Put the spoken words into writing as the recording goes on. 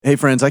Hey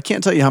friends, I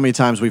can't tell you how many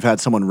times we've had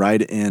someone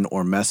write in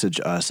or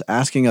message us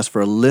asking us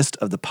for a list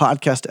of the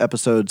podcast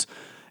episodes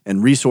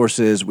and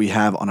resources we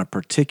have on a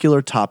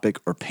particular topic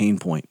or pain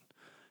point.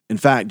 In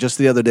fact, just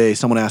the other day,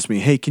 someone asked me,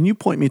 hey, can you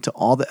point me to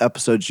all the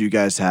episodes you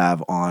guys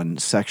have on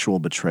sexual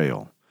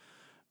betrayal?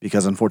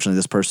 Because unfortunately,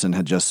 this person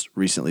had just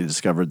recently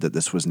discovered that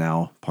this was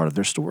now part of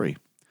their story.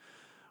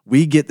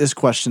 We get this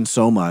question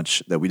so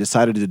much that we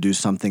decided to do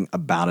something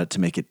about it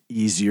to make it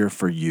easier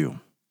for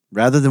you.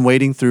 Rather than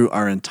wading through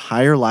our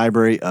entire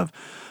library of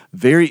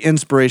very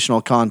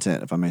inspirational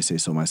content, if I may say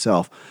so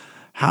myself,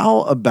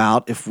 how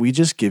about if we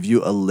just give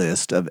you a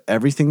list of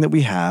everything that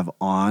we have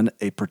on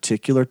a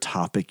particular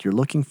topic you're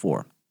looking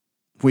for?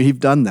 We've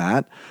done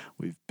that.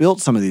 We've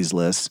built some of these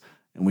lists,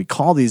 and we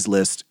call these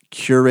lists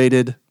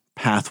curated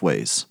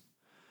pathways.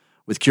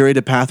 With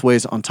curated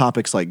pathways on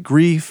topics like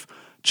grief,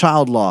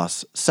 child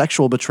loss,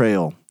 sexual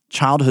betrayal,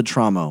 childhood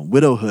trauma,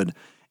 widowhood,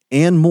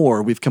 and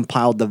more, we've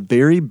compiled the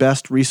very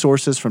best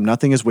resources from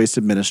Nothing is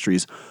Wasted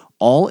Ministries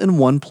all in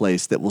one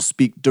place that will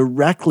speak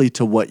directly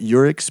to what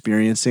you're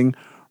experiencing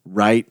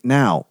right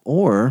now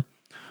or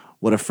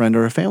what a friend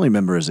or a family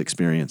member is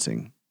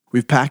experiencing.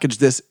 We've packaged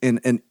this in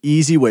an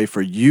easy way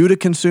for you to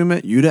consume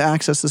it, you to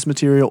access this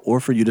material, or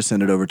for you to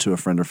send it over to a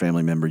friend or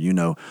family member you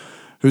know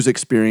who's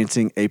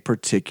experiencing a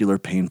particular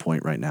pain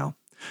point right now.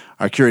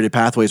 Our curated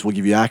pathways will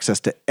give you access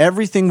to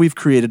everything we've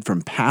created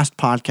from past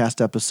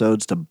podcast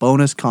episodes to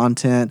bonus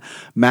content,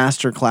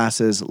 master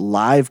classes,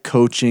 live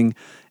coaching,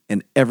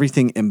 and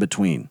everything in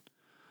between.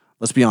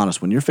 Let's be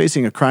honest, when you're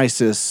facing a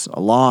crisis, a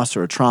loss,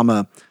 or a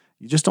trauma,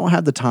 you just don't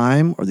have the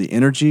time or the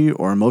energy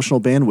or emotional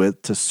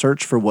bandwidth to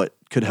search for what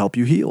could help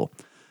you heal.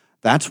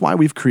 That's why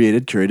we've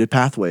created curated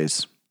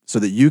pathways, so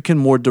that you can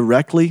more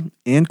directly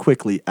and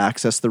quickly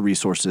access the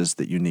resources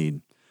that you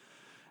need.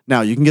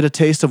 Now, you can get a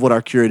taste of what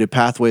our curated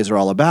pathways are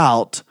all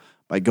about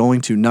by going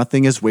to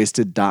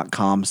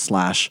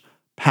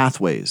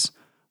nothingiswasted.com/pathways.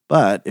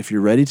 But if you're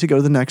ready to go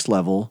to the next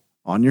level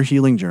on your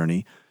healing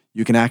journey,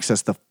 you can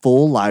access the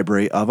full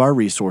library of our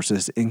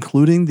resources,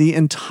 including the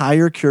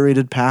entire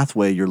curated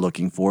pathway you're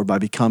looking for, by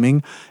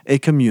becoming a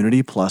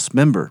Community Plus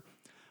member.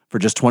 For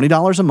just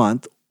 $20 a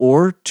month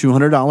or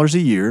 $200 a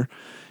year,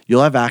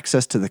 you'll have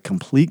access to the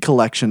complete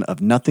collection of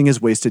Nothing is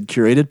Wasted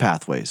curated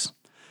pathways.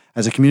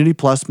 As a Community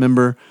Plus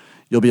member,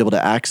 you'll be able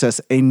to access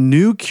a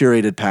new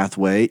curated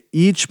pathway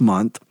each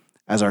month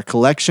as our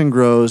collection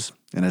grows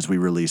and as we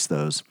release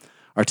those.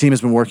 Our team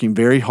has been working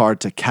very hard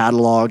to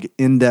catalog,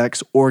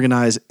 index,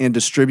 organize, and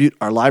distribute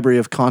our library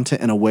of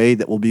content in a way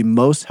that will be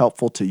most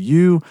helpful to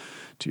you,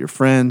 to your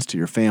friends, to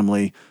your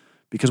family,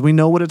 because we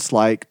know what it's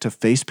like to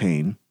face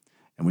pain,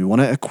 and we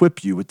want to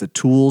equip you with the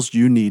tools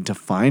you need to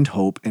find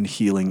hope and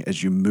healing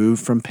as you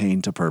move from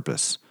pain to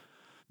purpose.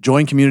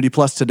 Join Community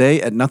Plus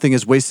today at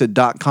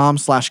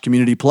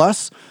nothingiswasted.com/Community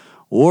Plus,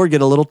 or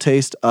get a little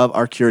taste of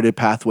our curated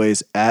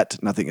pathways at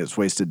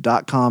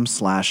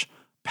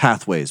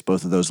nothingiswasted.com/pathways.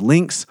 Both of those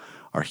links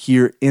are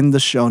here in the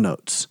show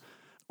notes.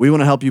 We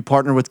want to help you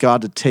partner with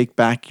God to take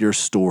back your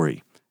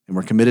story, and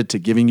we're committed to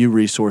giving you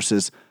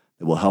resources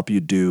that will help you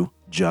do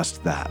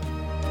just that.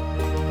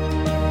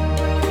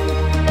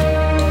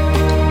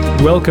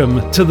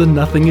 Welcome to the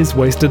Nothing is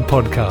Wasted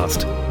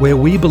podcast, where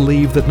we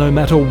believe that no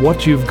matter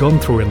what you've gone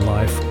through in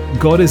life,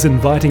 God is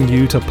inviting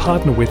you to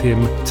partner with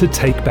Him to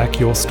take back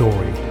your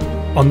story.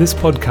 On this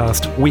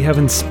podcast, we have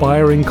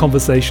inspiring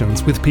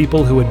conversations with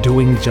people who are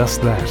doing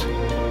just that.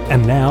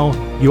 And now,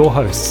 your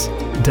hosts,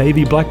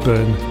 Davey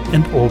Blackburn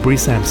and Aubrey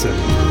Sampson.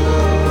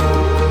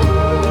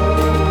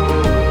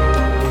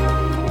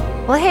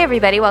 Well, hey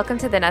everybody, welcome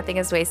to the Nothing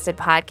is Wasted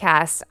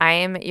podcast. I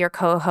am your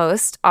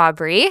co-host,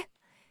 Aubrey.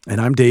 And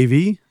I'm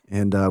Davey,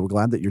 and we're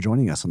glad that you're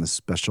joining us on this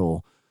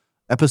special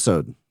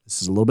episode.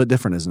 This is a little bit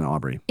different, isn't it,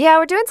 Aubrey? Yeah,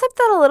 we're doing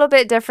something a little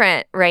bit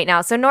different right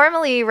now. So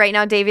normally, right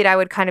now, David, I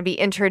would kind of be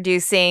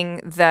introducing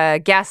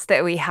the guest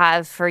that we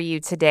have for you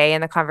today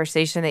and the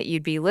conversation that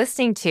you'd be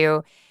listening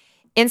to.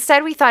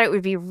 Instead, we thought it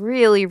would be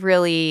really,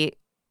 really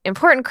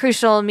important,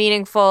 crucial,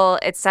 meaningful,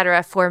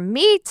 etc., for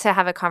me to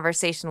have a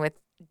conversation with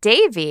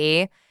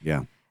Davey,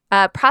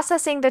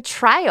 processing the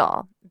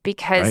trial,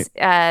 because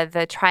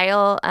the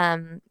trial,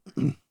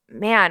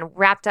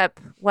 wrapped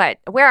up, what?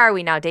 Where are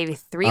we now, Davey?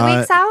 3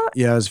 weeks out?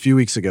 Yeah, it was a few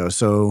weeks ago.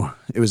 So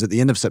it was at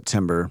the end of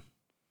September.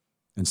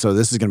 And so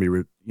this is going to be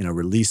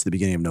released at the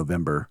beginning of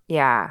November.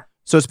 Yeah.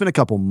 So it's been a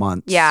couple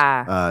months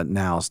now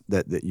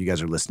that you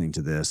guys are listening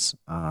to this.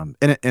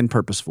 And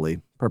purposefully,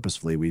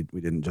 we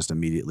didn't just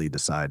immediately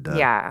decide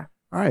all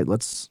right,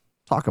 let's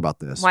talk about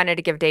this. Wanted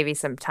to give Davey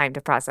some time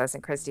to process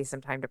and Christy some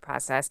time to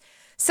process.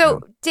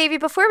 So, Davey,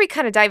 before we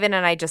kind of dive in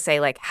and I just say,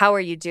 like, how are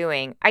you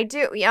doing?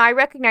 I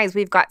recognize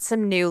we've got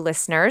some new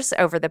listeners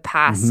over the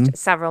past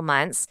several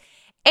months.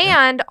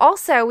 And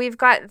also, we've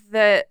got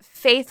the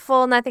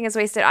faithful Nothing is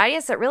Wasted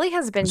audience that really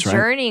has been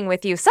journeying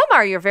with you. Some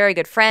are your very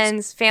good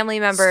friends, family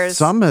members.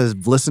 Some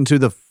have listened to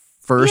the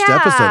first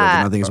episode of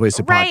the Nothing is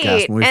Wasted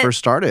podcast when we first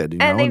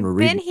started. And we're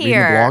reading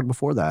the blog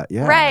before that.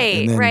 Yeah.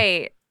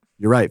 Right.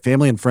 You're right.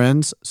 Family and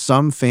friends.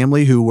 Some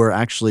family who were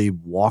actually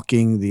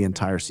walking the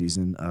entire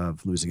season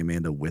of Losing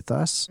Amanda with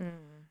us.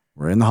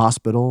 we're in the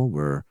hospital.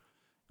 We're,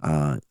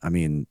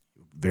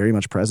 very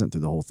much present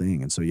through the whole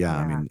thing. And so,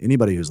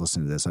 anybody who's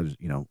listening to this, I just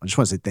want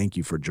to say thank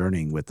you for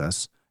journeying with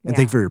us, and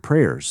thank you for your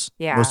prayers.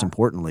 Yeah. Most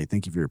importantly,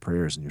 thank you for your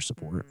prayers and your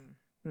support.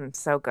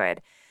 So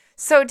good.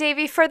 So,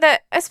 Davey,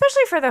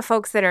 especially for the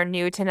folks that are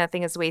new to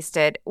Nothing is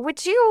Wasted,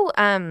 would you,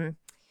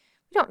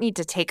 we don't need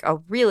to take a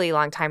really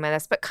long time on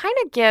this, but kind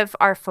of give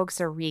our folks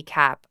a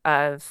recap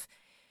of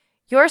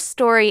your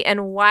story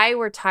and why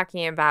we're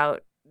talking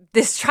about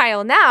this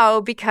trial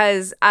now,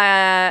 because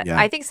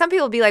I think some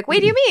people will be like, wait,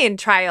 do you mean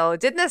trial?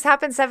 Didn't this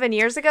happen 7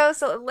 years ago?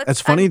 So let's.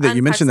 It's funny that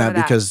you mentioned that,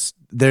 because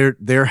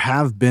there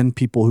have been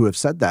people who have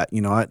said that,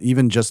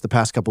 even just the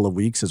past couple of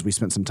weeks as we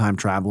spent some time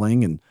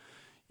traveling, and,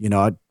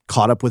 I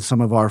caught up with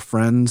some of our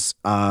friends,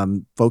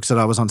 folks that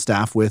I was on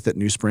staff with at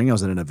New Spring. I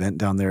was at an event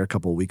down there a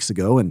couple of weeks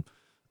ago, and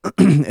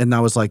and I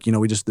was like,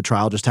 the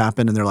trial just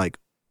happened, and they're like,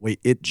 wait,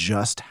 it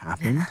just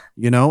happened,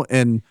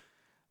 and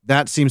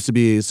that seems to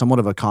be somewhat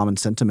of a common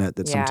sentiment,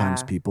 that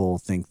sometimes people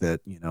think that,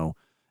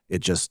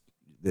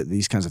 that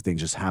these kinds of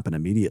things just happen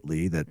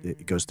immediately, that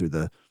it goes through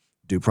the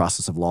due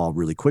process of law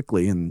really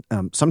quickly. And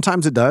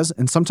sometimes it does,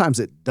 and sometimes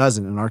it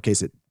doesn't. In our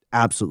case, it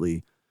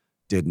absolutely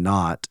did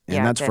not.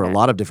 And that's for a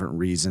lot of different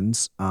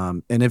reasons.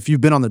 And if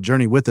you've been on the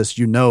journey with us,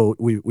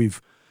 we've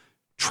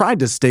tried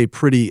to stay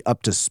pretty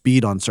up to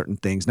speed on certain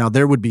things. Now,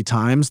 there would be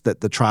times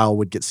that the trial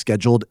would get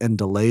scheduled and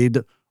delayed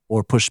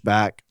or pushed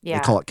back. They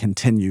call it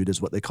continued,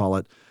 is what they call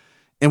it.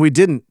 And we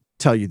didn't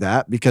tell you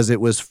that because it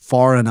was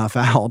far enough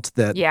out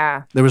that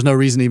there was no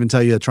reason to even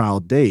tell you a trial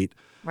date.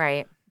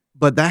 Right.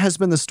 But that has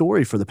been the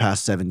story for the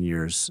past 7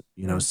 years.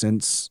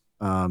 Since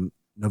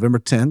November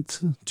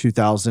 10th,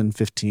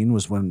 2015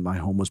 was when my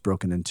home was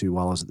broken into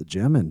while I was at the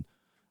gym, and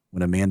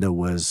when Amanda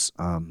was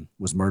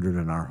murdered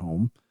in our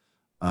home.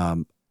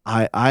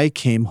 I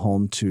came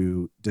home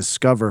to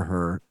discover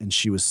her, and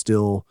she was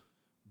still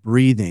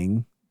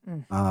breathing,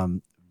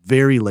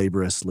 very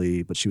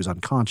laboriously, but she was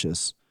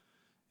unconscious.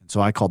 And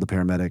so I called the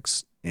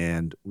paramedics,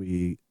 and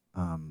we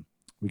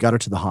got her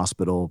to the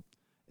hospital.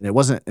 And it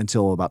wasn't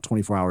until about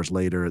 24 hours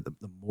later, the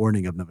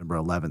morning of November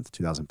 11th,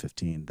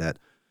 2015, that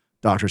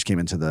doctors came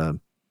into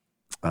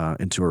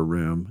her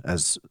room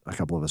as a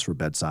couple of us were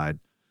bedside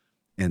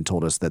and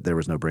told us that there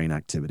was no brain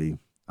activity.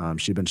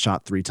 She'd been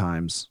shot 3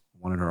 times,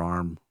 one in her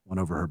arm, one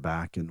over her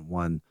back, and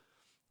one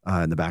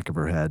in the back of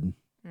her head.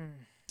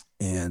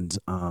 And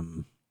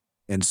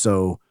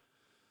so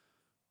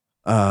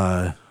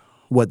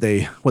what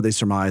they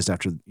surmised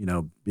after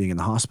being in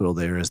the hospital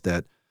there is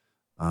that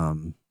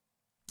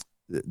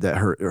that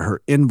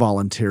her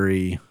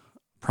involuntary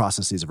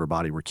processes of her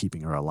body were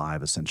keeping her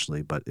alive,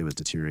 essentially, but it was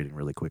deteriorating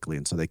really quickly.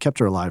 And so they kept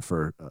her alive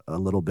for a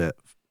little bit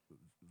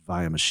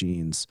via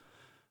machines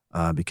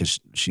because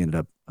she ended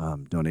up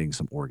donating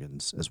some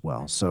organs as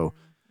well. So,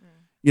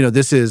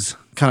 this is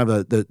kind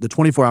of the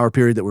 24-hour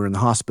period that we're in the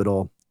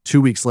hospital. 2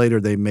 weeks later,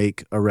 they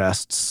make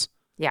arrests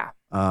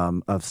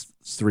of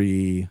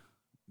 3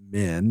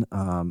 men.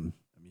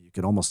 You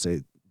could almost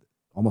say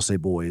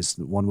boys.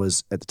 One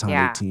was at the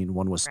time 18,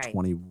 one was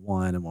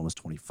 21, and one was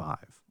 25.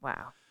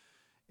 Wow.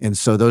 And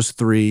so those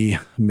 3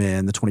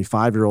 men, the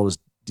 25-year-old is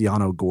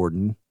Deano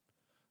Gordon,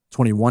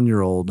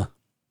 21-year-old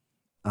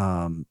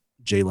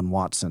Jalen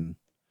Watson,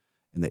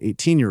 and the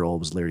 18-year-old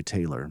was Larry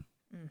Taylor.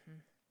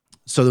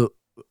 So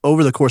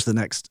over the course of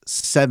the next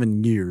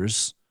 7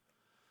 years,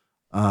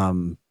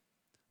 the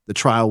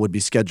trial would be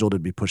scheduled,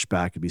 it'd be pushed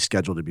back, it'd be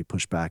scheduled, it'd be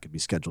pushed back, it'd be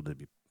scheduled, it'd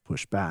be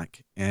pushed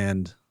back.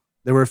 And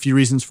there were a few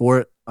reasons for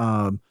it.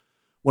 One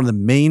of the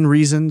main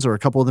reasons, or a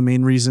couple of the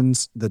main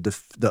reasons,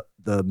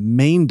 the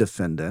main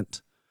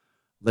defendant,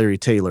 Larry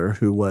Taylor,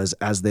 who was,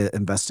 as the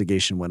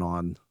investigation went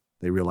on,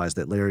 they realized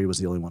that Larry was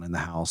the only one in the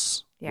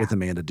house with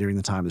Amanda during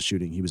the time of the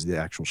shooting. He was the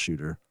actual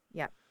shooter.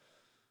 Yeah.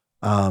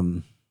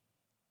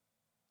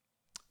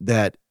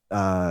 That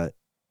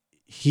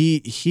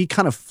he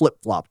kind of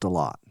flip-flopped a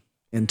lot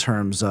in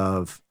terms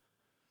of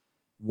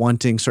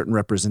wanting certain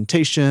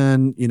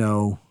representation.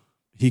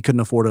 He couldn't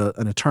afford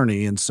an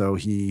attorney, and so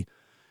he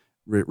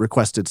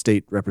requested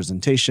state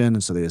representation,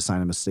 and so they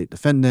assigned him a state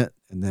defendant.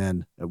 And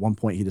then at one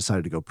point he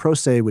decided to go pro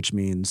se, which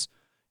means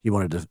he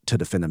wanted to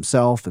defend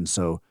himself. And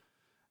so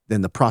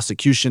then the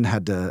prosecution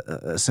had to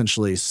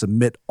essentially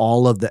submit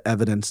all of the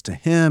evidence to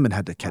him and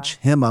had to catch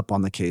him up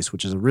on the case,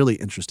 which is a really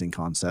interesting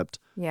concept.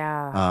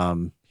 Yeah.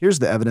 Here's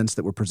the evidence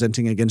that we're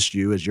presenting against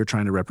you as you're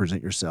trying to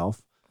represent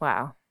yourself.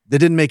 Wow. That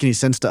didn't make any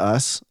sense to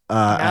us.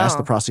 I asked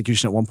the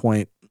prosecution at one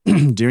point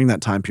during that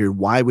time period,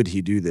 why would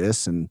he do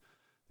this? And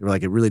they were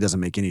like, it really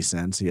doesn't make any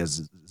sense. He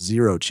has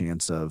zero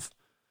chance of,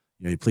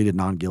 he pleaded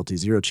non-guilty,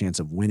 zero chance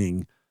of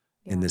winning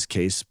in this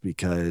case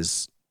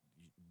because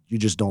you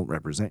just don't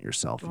represent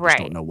yourself. You just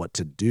don't know what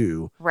to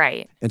do.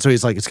 Right. And so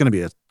he's like, it's going to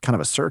be a kind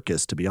of a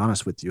circus, to be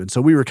honest with you. And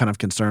so we were kind of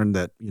concerned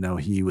that,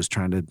 he was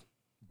trying to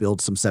build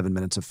some 7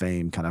 minutes of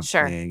fame kind of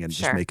thing and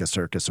just make a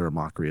circus or a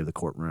mockery of the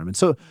courtroom. And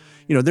so,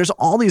 there's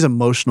all these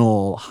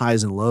emotional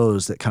highs and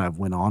lows that kind of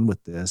went on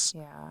with this.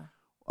 Yeah.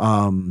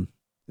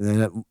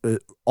 And then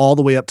all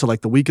the way up to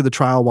like the week of the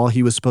trial, while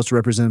he was supposed to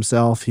represent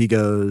himself, he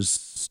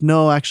goes,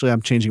 no, actually,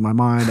 I'm changing my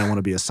mind. I want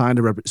to be assigned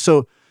to represent.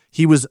 So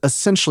he was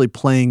essentially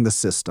playing the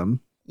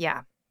system.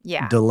 Yeah.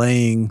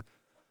 Delaying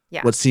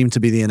what seemed to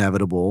be the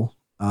inevitable.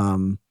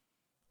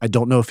 I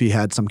don't know if he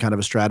had some kind of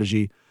a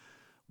strategy.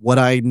 What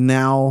I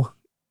now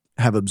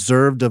have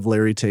observed of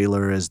Larry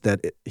Taylor is that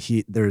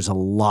there's a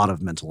lot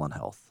of mental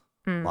unhealth.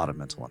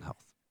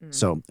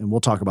 So, and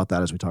we'll talk about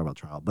that as we talk about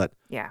trial. But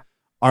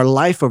our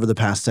life over the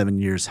past 7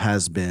 years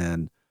has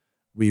been,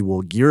 we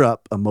will gear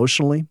up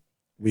emotionally.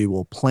 We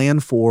will plan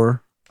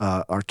for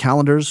our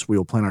calendars. We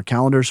will plan our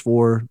calendars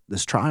for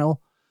this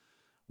trial.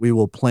 We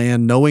will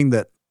plan knowing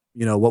that,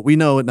 what we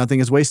know, nothing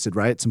is wasted,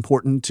 right? It's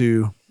important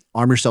to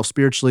arm yourself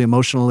spiritually,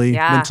 emotionally,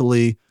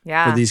 mentally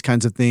for these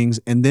kinds of things,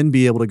 and then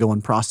be able to go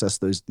and process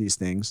these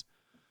things.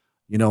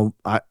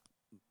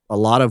 A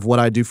lot of what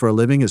I do for a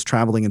living is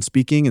traveling and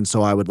speaking, and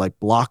so I would like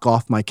block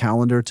off my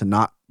calendar to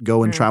not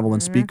go and travel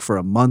and speak for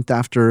a month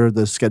after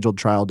the scheduled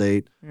trial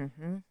date.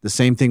 The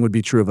same thing would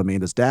be true of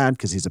Amanda's dad,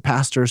 because he's a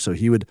pastor, so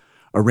he would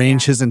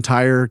arrange his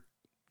entire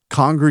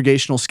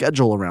congregational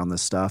schedule around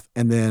this stuff,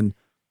 and then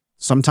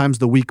sometimes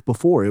the week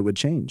before it would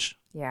change.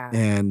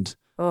 And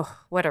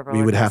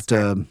we would have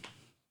to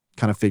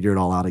kind of figure it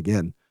all out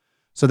again.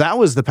 So that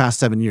was the past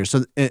 7 years.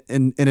 So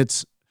and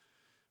it's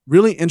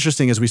really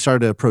interesting as we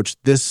started to approach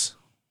this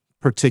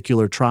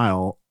particular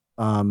trial.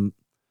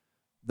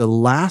 The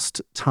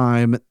last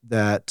time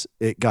that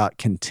it got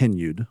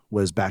continued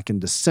was back in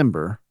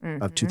December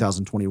of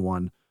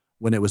 2021,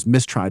 when it was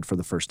mistried for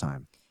the first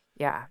time.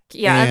 Yeah.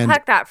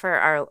 Unpack that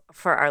for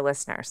our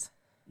listeners.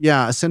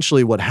 Yeah,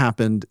 essentially what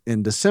happened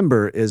in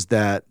December is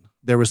that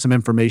there was some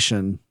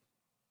information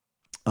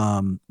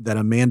that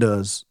Amanda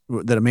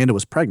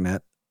was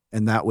pregnant,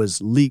 and that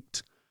was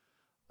leaked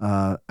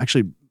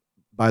actually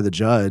by the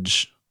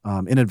judge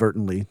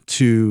inadvertently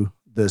to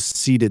the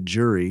seated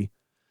jury.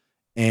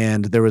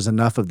 And there was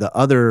enough of the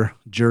other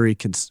jury,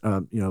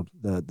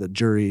 the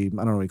jury, I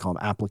don't know what you call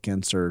them,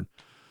 applicants or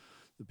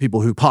people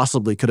who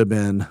possibly could have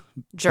been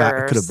could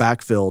have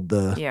backfilled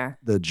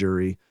the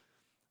jury.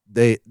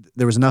 There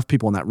was enough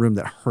people in that room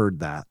that heard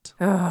that.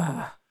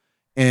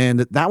 And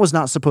that was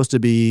not supposed to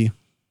be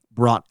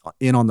brought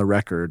in on the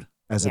record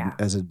as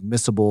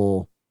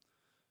admissible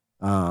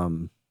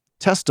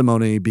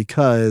testimony,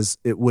 because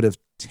it would have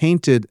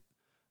tainted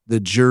the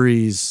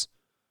jury's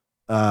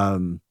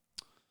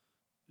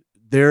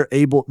their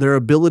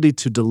ability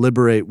to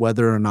deliberate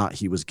whether or not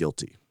he was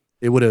guilty.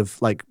 It would have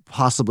like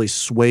possibly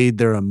swayed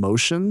their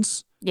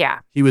emotions. Yeah.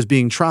 He was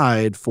being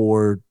tried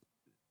for,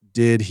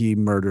 did he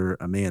murder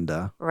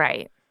Amanda?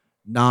 Right.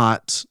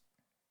 Not,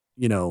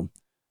 did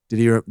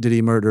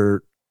he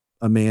murder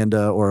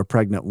Amanda or a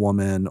pregnant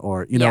woman,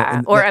 or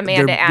or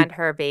Amanda and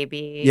her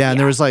baby. Yeah, and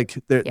there was like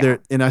there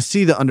and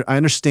I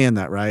understand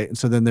that, right? And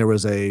so then there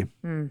was when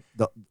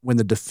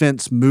the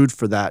defense moved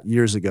for that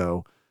years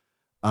ago,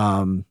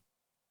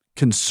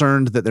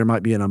 concerned that there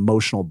might be an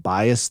emotional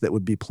bias that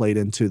would be played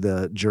into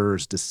the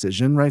juror's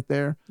decision right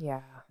there.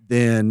 Yeah.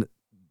 Then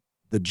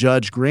the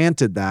judge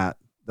granted that.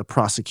 The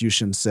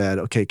prosecution said,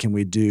 okay, can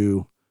we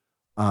do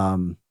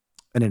an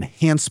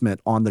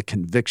enhancement on the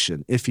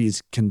conviction? If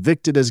he's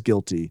convicted as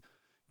guilty,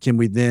 can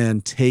we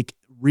then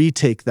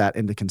retake that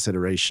into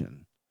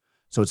consideration?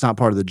 So it's not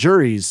part of the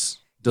jury's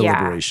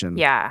deliberation,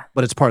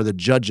 but it's part of the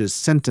judge's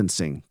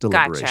sentencing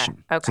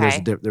deliberation. Gotcha.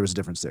 Okay. So there was a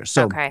difference there.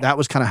 So that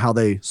was kind of how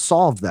they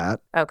solved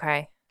that.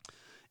 Okay.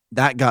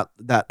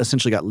 That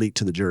essentially got leaked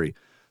to the jury.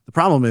 The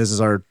problem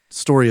is our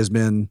story has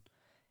been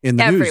in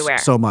the everywhere.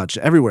 News so much,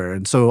 everywhere.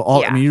 And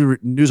so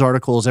news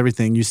articles,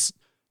 everything, you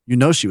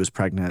know she was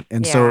pregnant.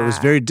 And so it was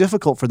very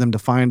difficult for them to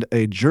find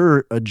a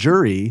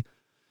jury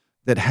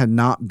that had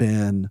not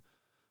been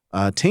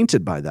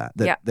tainted by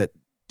that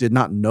did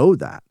not know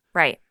that.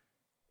 Right.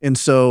 And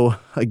so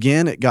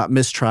again, it got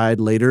mistried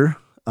later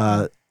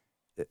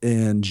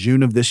in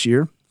June of this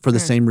year for the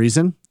same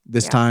reason.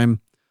 This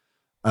time,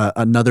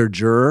 another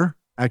juror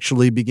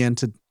actually began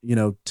to,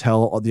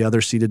 tell all the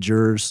other seated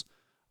jurors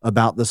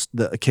about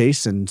the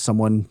case, and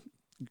someone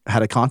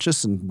had a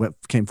conscience and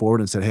came forward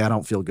and said, hey, I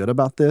don't feel good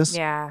about this.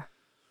 Yeah.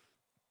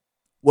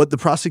 What the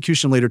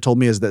prosecution later told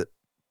me is that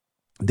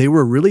they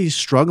were really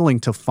struggling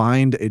to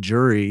find a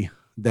jury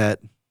that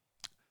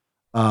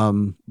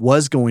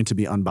was going to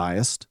be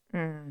unbiased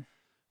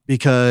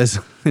because,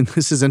 and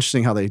this is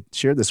interesting how they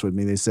shared this with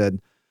me. They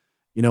said,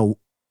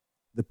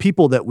 the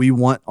people that we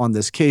want on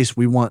this case,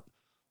 we want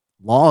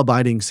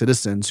law-abiding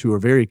citizens who are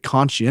very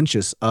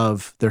conscientious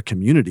of their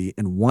community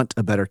and want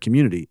a better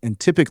community. And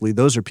typically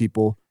those are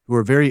people who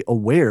are very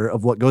aware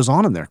of what goes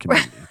on in their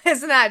community.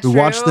 Isn't that true? Who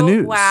watch the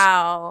news.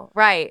 Wow.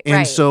 Right.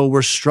 And so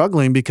we're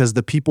struggling because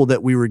the people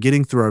that we were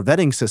getting through our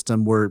vetting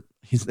system they were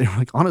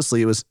like,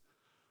 honestly, it was a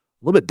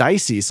little bit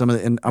dicey.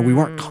 And we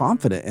weren't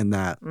confident in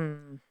that.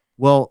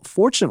 Well,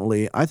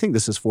 fortunately, I think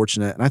this is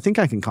fortunate, and I think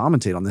I can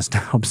commentate on this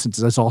now since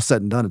it's all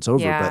said and done, it's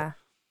over. Yeah. But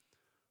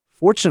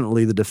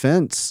fortunately, the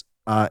defense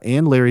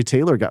and Larry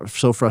Taylor got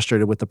so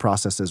frustrated with the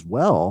process as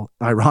well,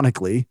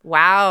 ironically.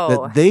 Wow.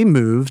 That they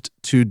moved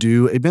to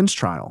do a bench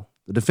trial.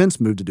 The defense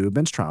moved to do a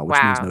bench trial,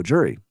 which means no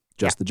jury,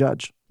 just the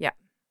judge. Yeah.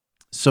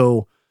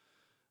 So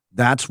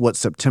that's what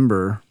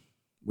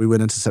we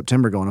went into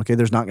September going, okay,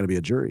 there's not going to be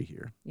a jury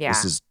here. Yeah.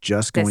 This is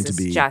just going to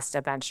be just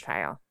a bench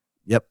trial.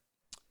 Yep.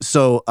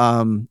 So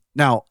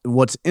now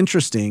what's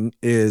interesting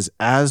is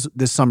as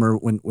this summer,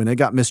 when it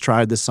got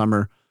mistried this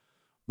summer,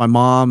 my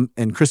mom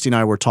and Christy and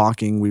I were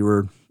talking. We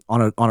were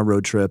on a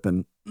road trip,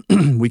 and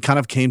we kind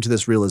of came to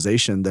this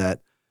realization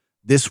that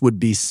this would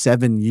be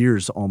 7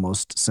 years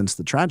almost since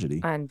the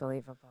tragedy.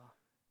 Unbelievable.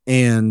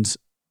 And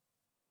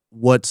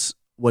what's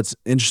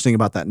interesting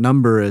about that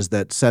number is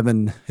that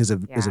 7 is a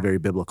very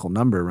biblical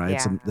number, right? Yeah.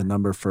 It's the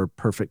number for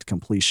perfect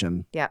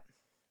completion. Yeah.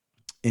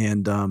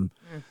 And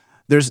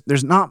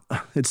there's not,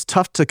 it's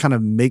tough to kind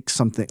of make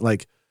something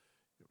like,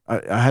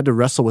 I had to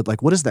wrestle with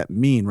like, what does that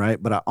mean,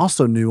 right? But I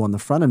also knew on the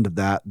front end of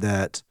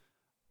that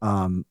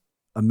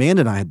Amanda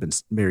and I had been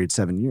married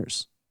 7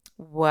 years.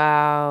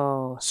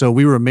 Wow. So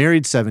we were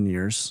married 7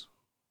 years,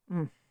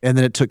 and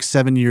then it took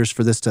 7 years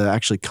for this to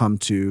actually come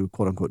to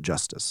quote unquote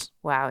justice.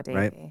 Wow, Davey.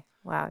 Right?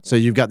 Wow. Davey. So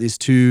you've got these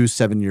 2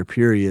 7-year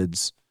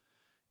periods,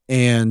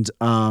 and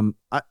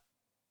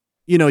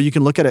you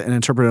can look at it and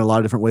interpret it in a lot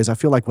of different ways. I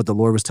feel like what the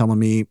Lord was telling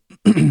me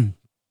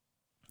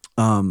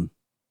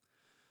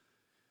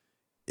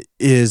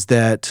is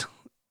that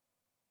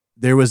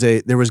there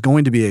was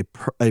going to be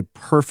a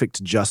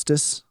perfect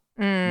justice,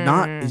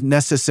 not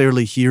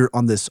necessarily here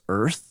on this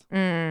earth,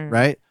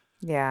 right?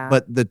 Yeah.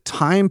 But the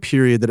time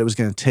period that it was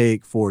going to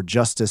take for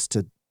justice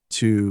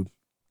to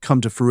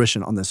come to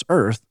fruition on this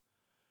earth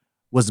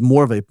was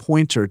more of a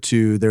pointer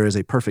to there is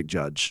a perfect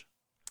judge.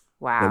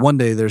 Wow. That one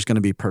day there's going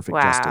to be perfect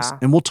justice.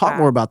 And we'll talk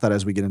more about that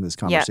as we get into this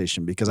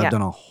conversation because I've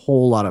done a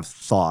whole lot of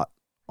thought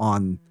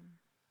on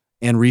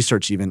and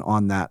research even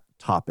on that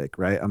topic,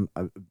 right?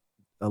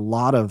 A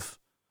lot of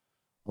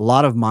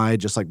my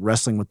just like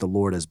wrestling with the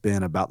Lord has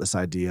been about this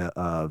idea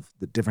of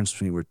the difference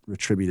between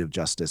retributive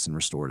justice and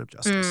restorative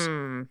justice.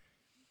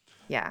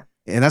 Yeah.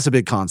 And that's a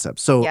big concept.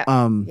 So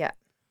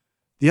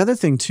the other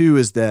thing too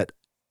is that,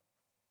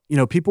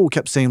 people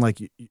kept saying like,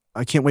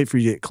 I can't wait for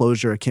you to get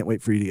closure. I can't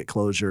wait for you to get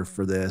closure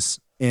for this.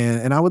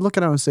 And I would look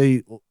at it and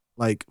say,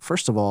 like,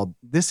 first of all,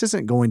 this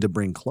isn't going to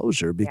bring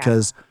closure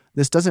because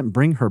this doesn't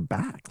bring her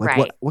back.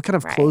 Like what kind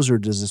of closure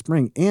does this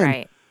bring?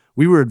 And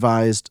we were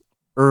advised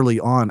early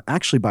on,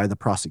 actually by the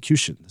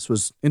prosecution. This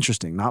was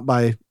interesting, not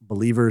by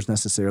believers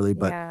necessarily,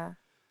 but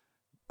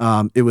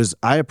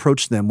I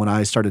approached them when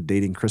I started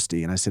dating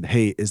Christy and I said,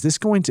 hey, is this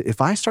going to,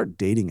 if I start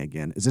dating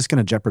again, is this going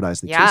to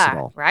jeopardize the case at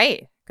all?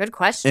 Right. Good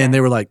question. And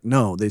they were like,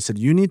 no. They said,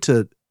 you need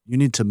to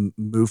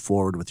move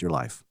forward with your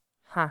life.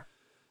 Huh.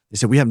 They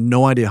said, we have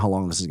no idea how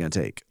long this is going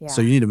to take. Yeah.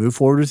 So you need to move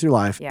forward with your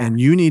life and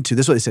you need to,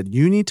 this is what they said,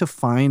 you need to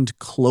find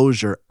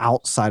closure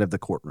outside of the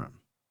courtroom.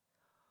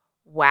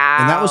 Wow.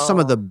 And that was some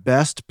of the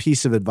best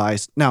piece of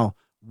advice. Now,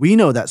 we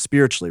know that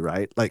spiritually,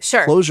 right? Like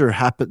closure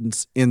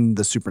happens in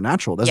the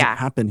supernatural. It doesn't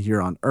happen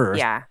here on earth.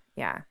 Yeah,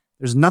 yeah.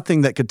 There's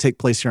nothing that could take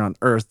place here on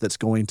earth that's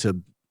going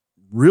to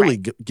really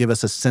give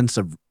us a sense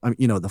of,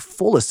 the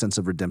fullest sense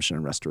of redemption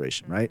and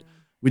restoration, right?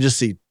 We just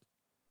see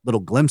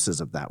little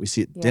glimpses of that. We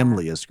see it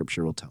dimly, as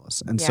Scripture will tell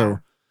us. And so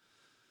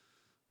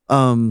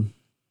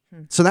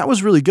that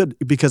was really good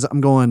because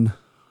I'm going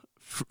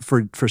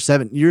for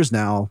 7 years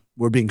now.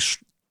 We're being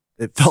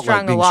it felt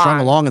like being strung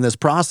along in this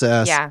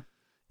process. Yeah.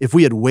 If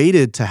we had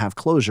waited to have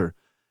closure.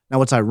 Now,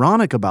 what's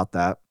ironic about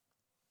that,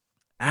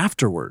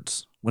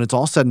 afterwards, when it's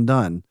all said and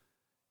done,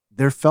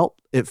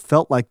 it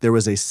felt like there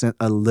was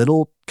a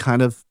little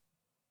kind of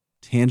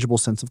tangible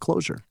sense of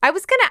closure. I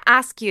was going to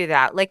ask you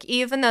that. Like,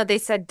 even though they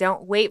said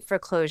don't wait for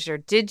closure,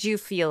 did you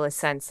feel a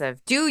sense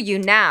of, do you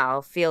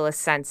now feel a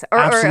sense?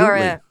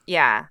 Absolutely.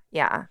 Yeah.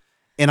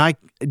 And I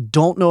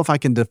don't know if I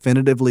can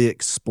definitively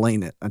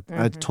explain it.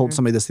 I told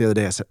somebody this the other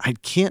day. I said, I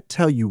can't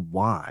tell you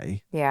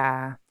why.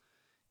 Yeah.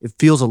 It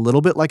feels a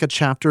little bit like a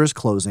chapter is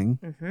closing,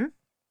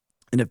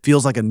 and it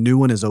feels like a new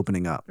one is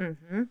opening up.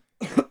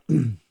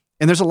 And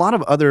there's a lot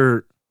of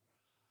other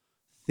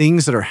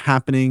things that are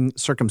happening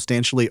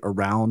circumstantially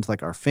around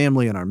like our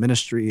family and our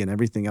ministry and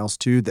everything else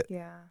too that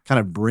kind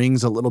of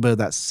brings a little bit of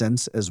that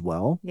sense as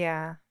well.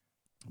 Yeah.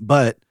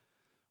 But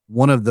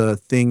one of the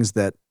things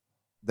that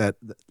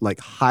like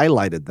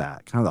highlighted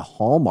that, kind of the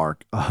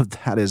hallmark of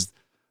that is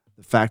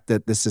the fact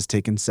that this has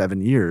taken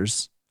 7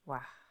 years. Wow.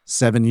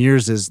 7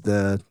 years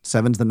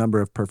seven's the number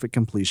of perfect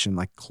completion,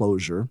 like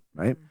closure,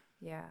 right?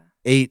 Yeah.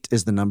 8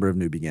 is the number of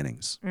new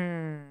beginnings.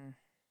 And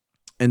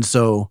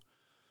so,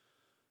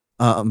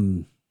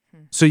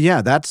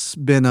 that's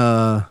been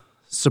a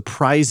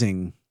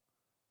surprising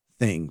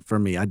thing for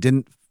me. I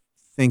didn't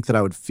think that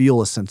I would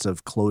feel a sense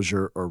of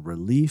closure or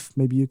relief,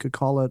 maybe you could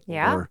call it.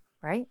 Yeah.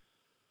 Right.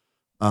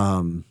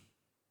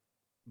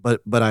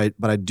 But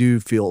I do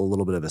feel a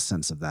little bit of a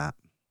sense of that.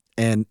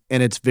 And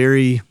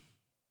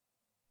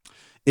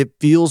it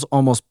feels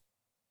almost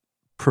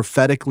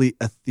prophetically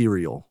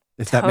ethereal,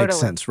 if that makes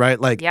sense,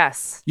 right? Like,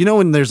 yes.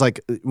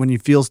 When you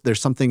feel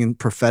there's something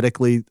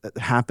prophetically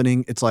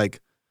happening, it's like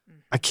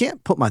I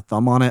can't put my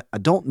thumb on it. I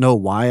don't know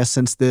why I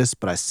sense this,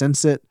 but I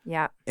sense it.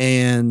 Yeah.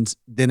 And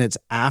then it's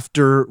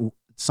after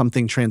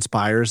something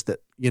transpires that,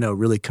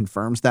 really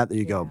confirms that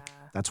you go,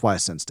 that's why I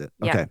sensed it.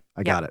 Okay,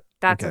 I got it.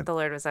 That's okay. what the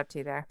Lord was up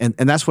to there. And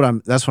that's what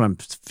I'm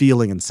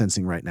feeling and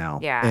sensing right now.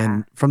 Yeah.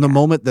 And from the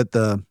moment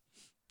that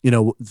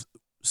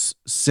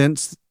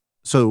since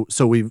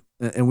we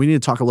need to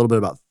talk a little bit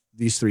about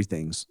these three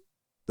things: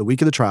 the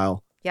week of the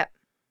trial. Yep.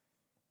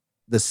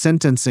 The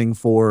sentencing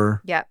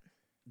for. Yep.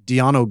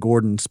 Deano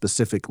Gordon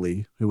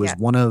specifically, who was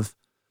one of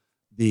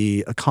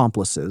the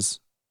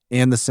accomplices,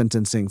 and the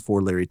sentencing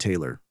for Larry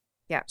Taylor.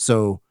 Yeah.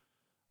 So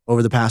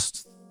over the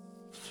past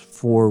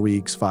 4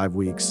 weeks, 5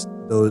 weeks,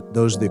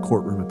 those are the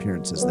courtroom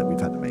appearances that we've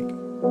had to make.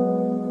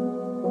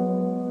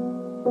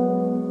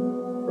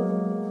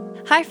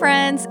 Hi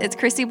friends, it's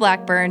Christy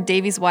Blackburn,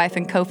 Davey's wife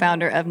and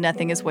co-founder of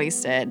Nothing is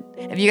Wasted.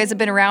 If you guys have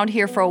been around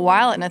here for a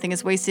while at Nothing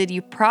is Wasted,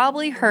 you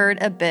probably heard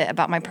a bit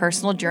about my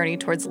personal journey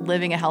towards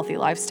living a healthy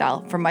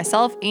lifestyle for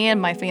myself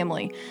and my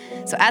family.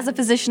 So as a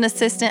physician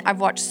assistant, I've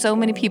watched so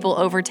many people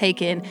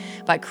overtaken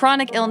by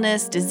chronic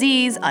illness,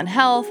 disease,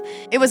 unhealth.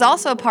 It was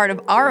also a part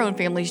of our own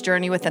family's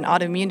journey with an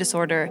autoimmune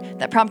disorder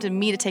that prompted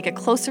me to take a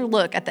closer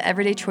look at the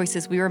everyday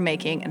choices we were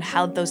making and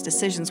how those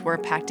decisions were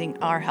impacting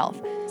our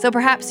health. So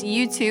perhaps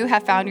you too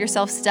have found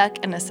yourself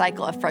stuck in a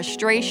cycle of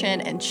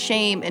frustration and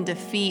shame and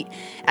defeat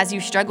as you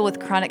struggle with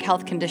chronic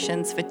health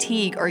conditions,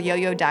 fatigue, or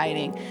yo-yo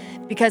dieting.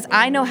 Because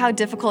I know how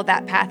difficult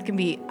that path can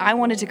be, I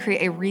wanted to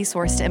create a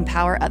resource to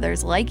empower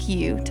others like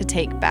you to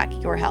take back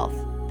your health.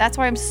 That's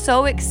why I'm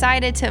so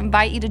excited to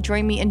invite you to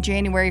join me in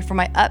January for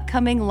my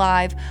upcoming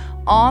live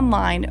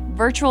online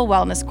virtual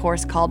wellness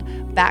course called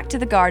Back to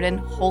the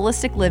Garden,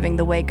 Holistic Living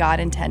the Way God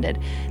Intended.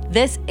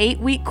 This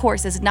 8-week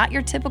course is not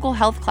your typical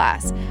health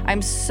class.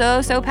 I'm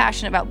so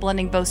passionate about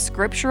blending both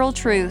scriptural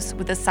truths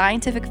with the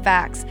scientific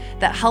facts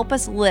that help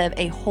us live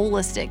a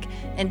holistic,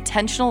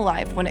 intentional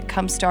life when it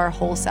comes to our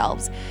whole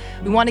selves.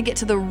 We want to get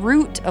to the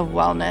root of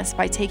wellness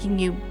by taking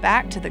you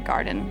back to the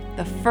garden,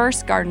 the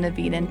first Garden of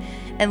Eden,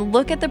 and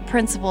look at the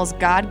principles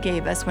God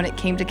gave us when it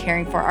came to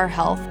caring for our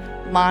health,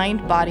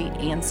 mind, body,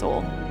 and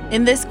soul.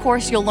 In this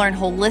course, you'll learn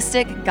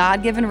holistic,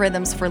 God-given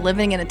rhythms for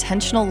living an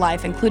intentional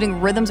life, including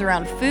rhythms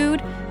around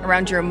food,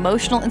 around your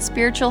emotional and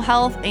spiritual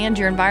health, and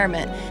your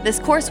environment. This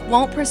course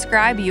won't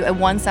prescribe you a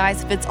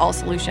one-size-fits-all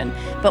solution,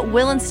 but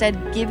will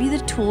instead give you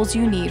the tools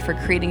you need for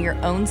creating your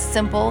own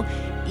simple,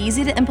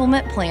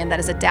 easy-to-implement plan that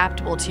is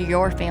adaptable to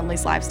your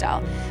family's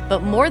lifestyle.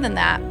 But more than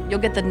that, you'll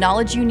get the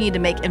knowledge you need to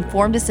make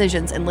informed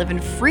decisions and live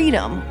in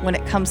freedom when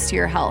it comes to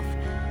your health.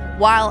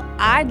 While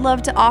I'd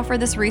love to offer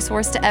this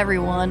resource to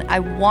everyone, I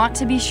want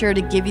to be sure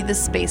to give you the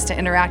space to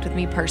interact with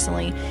me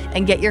personally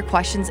and get your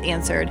questions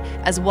answered,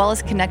 as well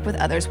as connect with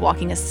others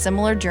walking a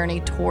similar journey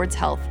towards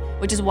health,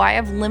 which is why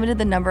I've limited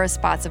the number of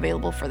spots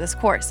available for this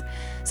course.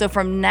 So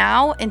from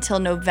now until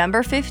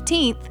November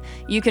 15th,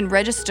 you can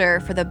register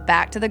for the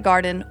Back to the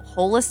Garden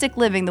Holistic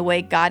Living the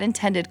Way God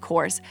Intended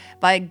course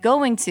by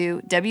going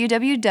to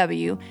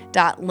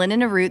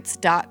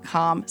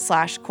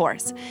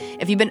www.linenaroots.com/course.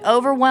 If you've been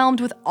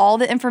overwhelmed with all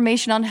the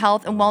information on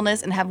health and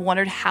wellness and have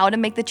wondered how to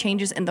make the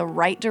changes in the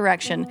right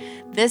direction,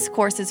 this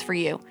course is for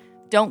you.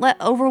 Don't let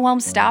overwhelm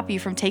stop you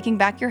from taking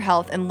back your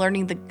health and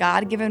learning the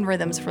God-given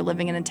rhythms for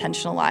living an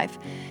intentional life.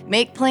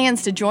 Make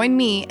plans to join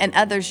me and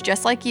others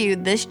just like you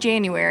this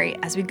January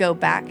as we go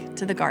back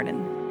to the garden.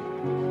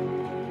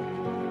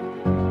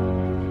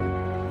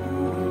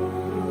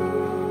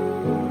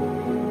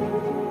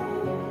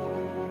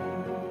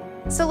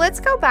 So let's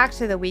go back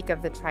to the week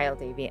of the trial,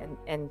 Davey,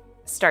 and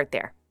start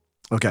there.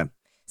 Okay.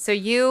 So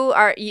you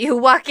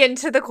walk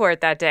into the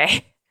court that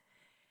day.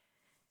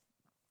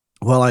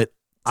 Well,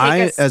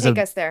 Take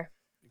us there.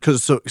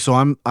 Because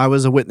I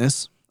was a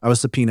witness. I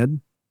was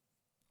subpoenaed.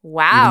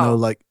 Wow. Even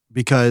though,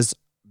 because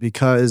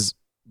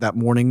that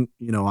morning,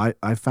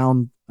 I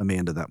found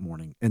Amanda that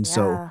morning, and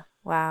so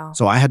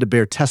I had to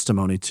bear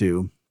testimony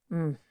to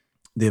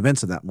the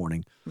events of that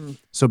morning.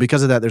 So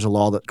because of that, there's a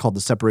law called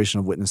the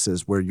separation of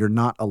witnesses, where you're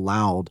not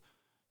allowed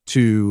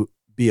to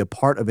be a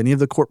part of any of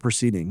the court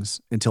proceedings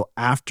until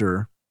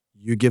after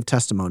you give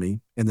testimony,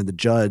 and then the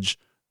judge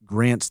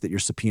grants that your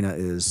subpoena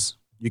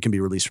you can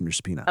be released from your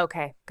subpoena.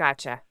 Okay,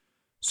 gotcha.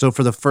 So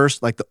for the first,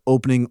 the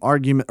opening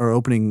argument or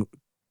opening,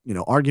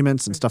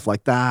 arguments and stuff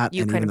like that,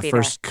 and even the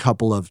first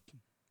couple of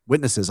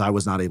witnesses, I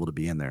was not able to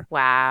be in there.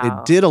 Wow.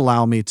 It did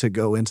allow me to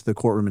go into the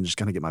courtroom and just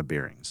kind of get my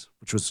bearings,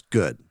 which was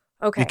good.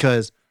 Okay.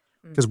 Because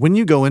when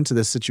you go into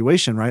this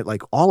situation, right,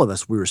 all of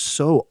us, we were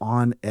so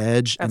on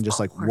edge and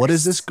just what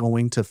is this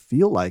going to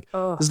feel like?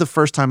 Oh. This is the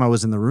first time I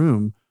was in the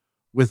room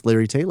with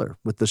Larry Taylor,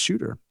 with the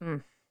shooter.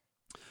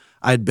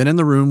 I had been in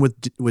the room with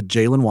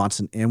Jalen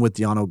Watson and with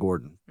Deano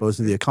Gordon, both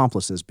of the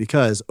accomplices,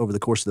 because over the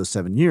course of those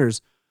 7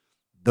 years,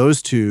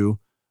 those two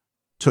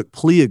took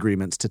plea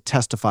agreements to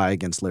testify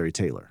against Larry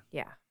Taylor.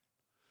 Yeah.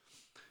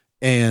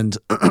 And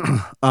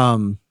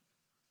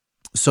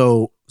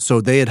so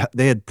I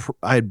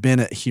had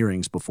been at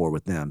hearings before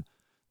with them.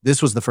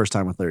 This was the first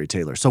time with Larry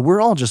Taylor. So we're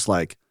all just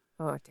oh,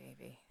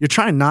 Davey. you're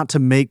trying not to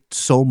make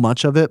so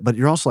much of it, but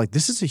you're also like,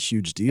 this is a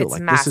huge deal. It's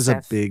like massive. This is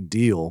a big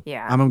deal.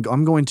 Yeah.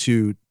 I'm going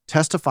to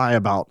testify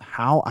about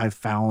how I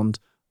found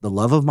the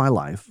love of my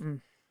life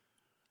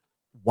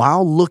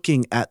while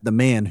looking at the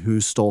man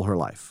who stole her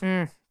life.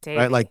 Davey.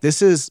 Right? Like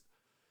this is,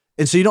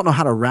 and so you don't know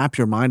how to wrap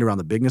your mind around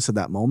the bigness of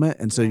that moment.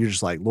 And so you're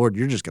just like, Lord,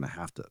 you're just going to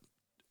have to,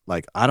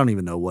 like, I don't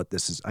even know what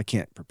this is. I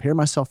can't prepare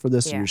myself for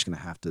this. So you're just going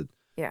to have to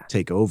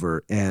take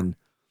over. And,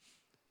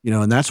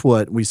 and that's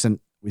what we sent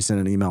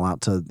an email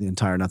out to the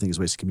entire Nothing is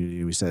Wasted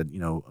community. We said,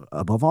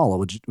 above all,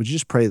 would you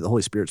just pray that the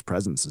Holy Spirit's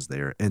presence is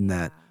there and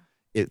that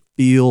it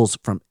feels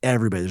from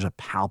everybody. There's a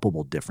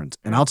palpable difference.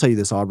 And I'll tell you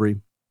this, Aubrey,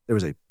 there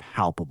was a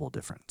palpable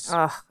difference.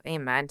 Oh,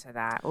 amen to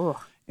that. Ooh.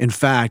 In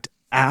fact,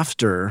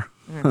 after,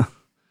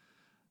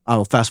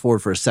 I'll fast forward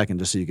for a second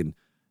just so you can,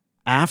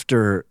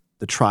 after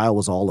the trial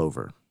was all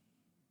over,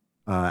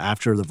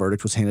 after the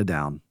verdict was handed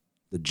down,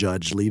 the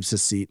judge leaves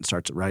his seat and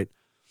starts to write.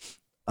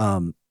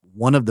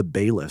 One of the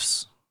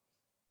bailiffs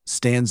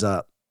stands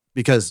up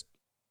because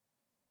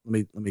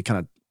let me kind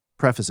of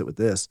preface it with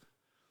this.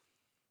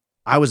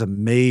 I was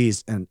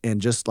amazed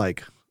and just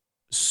like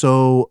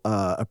so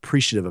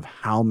appreciative of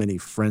how many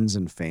friends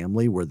and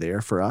family were there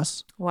for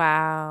us.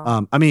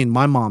 Wow. I mean,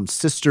 my mom's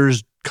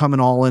sisters coming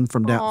all in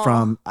from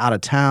out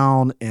of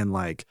town, and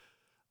like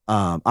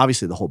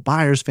obviously the whole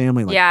Byers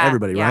family, like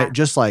everybody, right?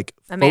 Just like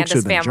Amanda's folks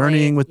who've been family.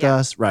 journeying with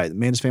us, right?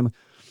 Amanda's family.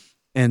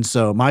 And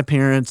so my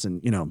parents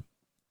and,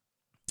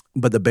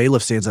 but the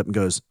bailiff stands up and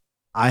goes,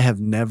 I have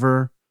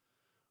never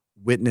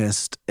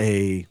witnessed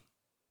a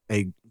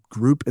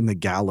group in the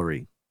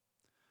gallery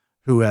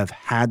who have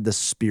had the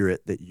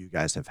spirit that you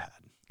guys have had.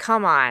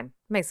 Come on.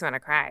 Makes me want to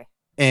cry.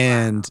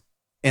 And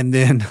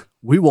then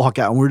we walk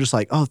out and we're just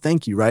like, oh,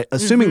 thank you, right?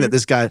 Assuming that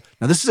this guy,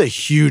 now this is a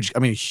huge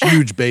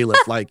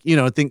bailiff, like,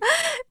 I think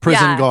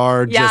prison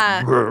guard,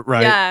 just,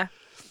 right? Yeah.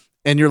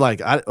 And you're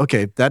like,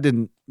 okay, that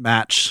didn't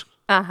match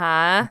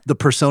the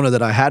persona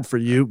that I had for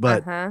you.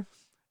 But,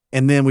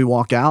 and then we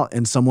walk out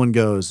and someone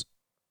goes,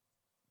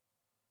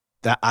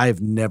 that I've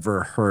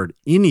never heard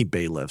any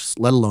bailiffs,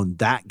 let alone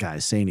that guy,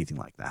 say anything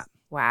like that.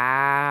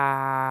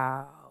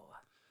 Wow.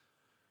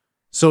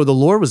 So the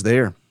Lord was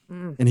there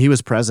and he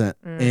was present.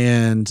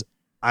 And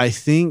I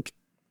think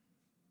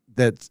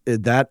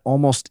that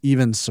almost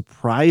even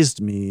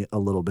surprised me a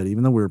little bit,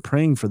 even though we were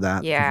praying for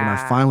that. Yeah. When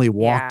I finally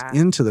walked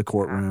into the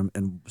courtroom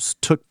and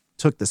took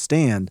the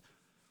stand,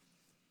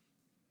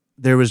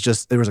 there was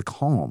a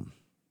calm.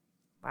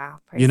 Wow.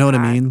 You know what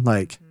I mean?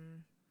 Like,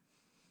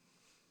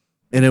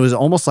 and it was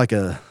almost like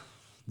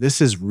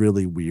this is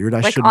really weird. I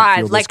like shouldn't odd,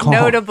 feel this like calm.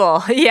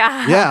 notable.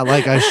 Yeah. Yeah.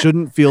 Like I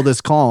shouldn't feel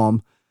this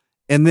calm.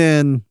 And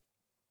then,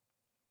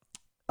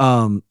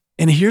 and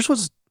here's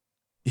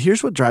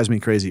what drives me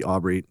crazy,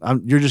 Aubrey.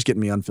 You're just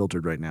getting me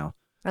unfiltered right now.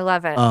 I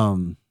love it.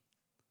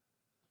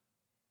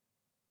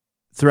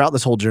 Throughout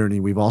this whole journey,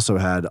 we've also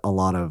had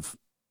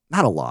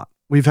not a lot.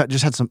 We've had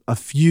a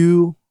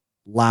few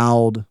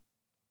loud,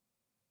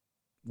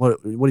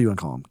 what do you want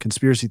to call them?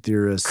 Conspiracy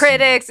theorists.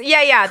 Critics.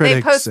 Yeah.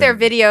 They post their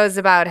videos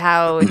about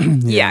how,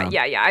 yeah.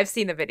 I've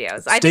seen the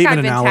videos. I think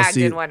I've been tagged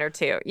in one or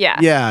two. Yeah.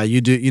 Yeah, you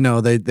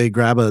do. They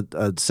grab a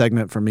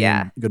segment from me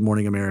in Good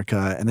Morning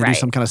America and they do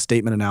some kind of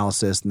statement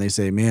analysis and they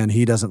say, man,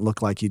 he doesn't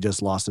look like he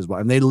just lost his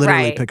wife. And they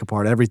literally pick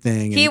apart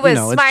everything. He was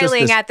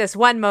smiling at this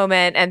one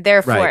moment and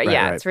therefore,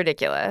 it's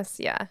ridiculous.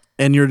 Yeah.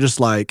 And you're just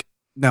like,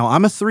 now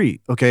I'm a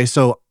 3. Okay.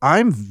 So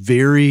I'm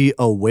very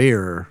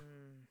aware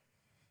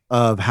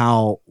of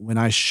how when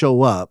I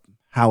show up,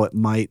 how it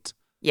might,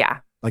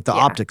 like the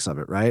optics of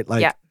it, right?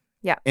 Like,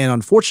 and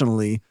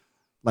unfortunately,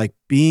 like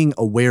being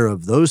aware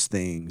of those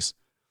things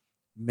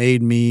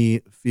made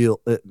me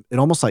feel it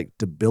almost like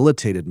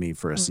debilitated me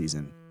for a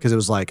season because it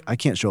was like I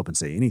can't show up and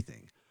say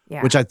anything,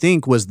 which I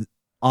think was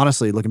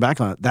honestly looking back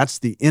on it, that's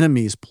the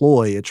enemy's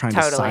ploy at trying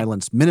to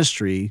silence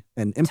ministry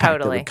and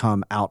impact that would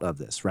come out of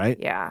this, right?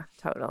 Yeah,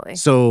 totally.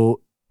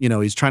 So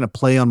he's trying to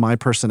play on my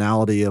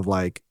personality of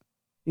like,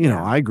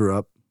 I grew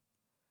up.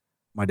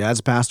 My dad's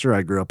a pastor.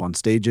 I grew up on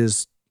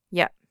stages,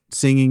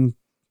 singing,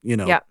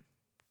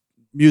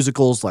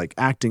 musicals, like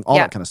acting, all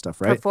that kind of stuff,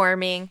 right?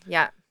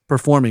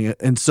 Performing it.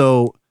 And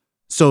so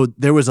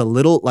there was a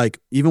little, like,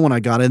 even when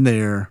I got in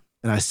there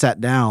and I sat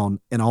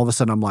down and all of a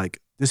sudden I'm like,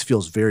 this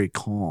feels very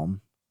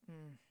calm.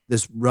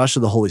 This rush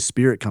of the Holy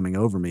Spirit coming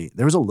over me.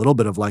 There was a little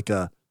bit of like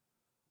oh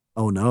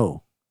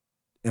no,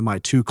 am I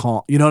too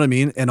calm? You know what I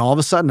mean? And all of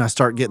a sudden I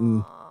start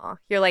getting...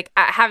 You're like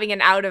having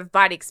an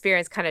out-of-body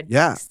experience, kind of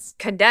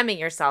condemning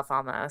yourself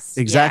almost.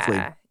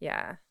 Exactly.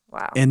 Yeah.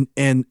 Wow. And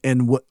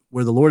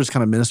where the Lord has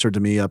kind of ministered to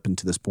me up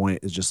until this point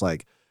is just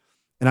like,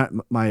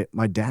 and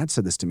my dad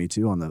said this to me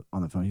too on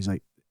the phone. He's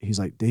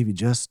like, Davey,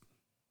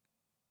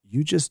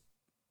 you just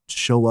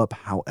show up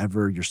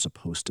however you're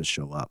supposed to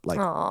show up. Like,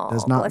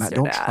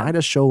 don't try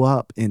to show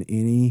up in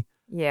any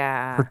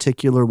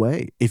particular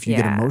way. If you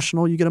get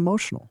emotional, you get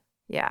emotional.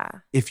 Yeah.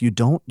 If you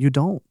don't, you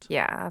don't.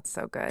 Yeah, that's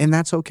so good. And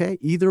that's okay.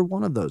 Either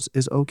one of those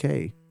is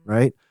okay,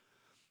 right?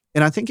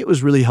 And I think it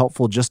was really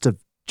helpful just to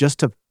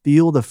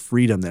feel the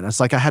freedom then.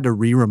 It's like I had to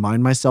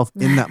remind myself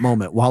in that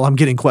moment while I'm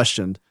getting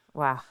questioned.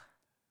 Wow.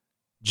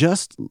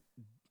 Just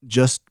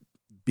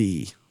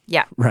be.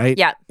 Yeah. Right?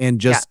 Yeah.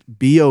 And just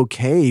be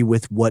okay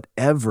with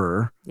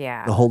whatever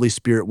the Holy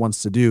Spirit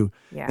wants to do.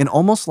 Yeah. And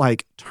almost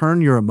like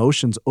turn your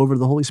emotions over to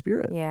the Holy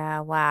Spirit.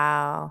 Yeah.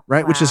 Wow.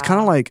 Right? Wow. Which is kind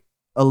of like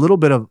a little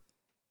bit of,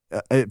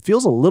 it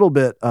feels a little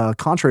bit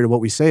contrary to what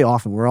we say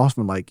often. We're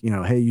often like,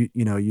 hey,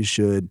 you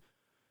should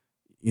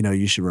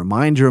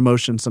remind your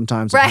emotions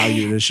sometimes of how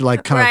you should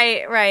like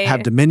kind of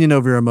have dominion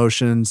over your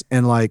emotions.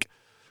 And like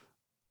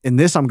in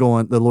this,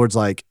 the Lord's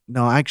like,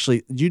 no,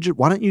 actually,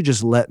 why don't you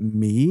just let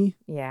me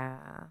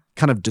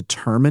kind of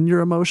determine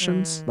your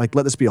emotions? Like,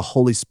 let this be a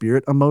Holy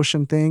Spirit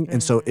emotion thing.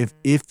 And so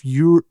if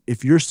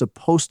you're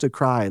supposed to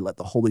cry, let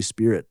the Holy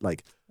Spirit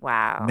like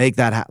make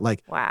that happen.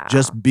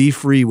 Just be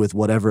free with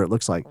whatever it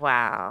looks like.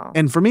 Wow.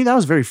 And for me, that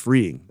was very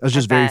freeing. That was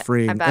just very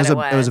freeing.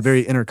 It was a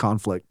very big inner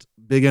conflict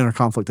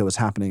that was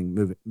happening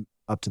moving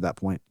up to that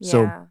point.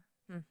 Yeah.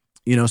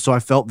 So, so I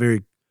felt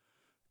very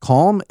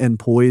calm and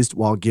poised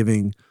while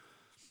giving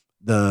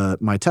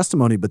my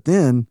testimony. But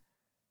then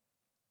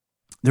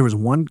there was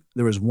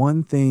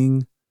one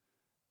thing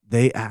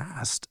they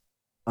asked.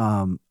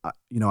 I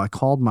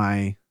called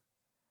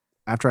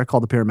after I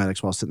called the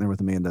paramedics while I was sitting there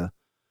with Amanda,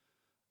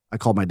 I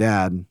called my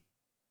dad,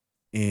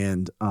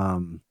 and I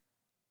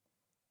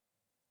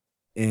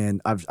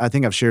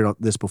think I've shared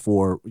this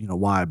before,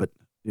 why, but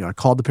I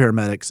called the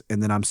paramedics,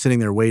 and then I'm sitting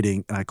there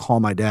waiting, and I call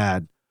my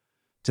dad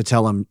to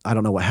tell him, I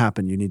don't know what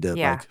happened. You need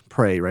to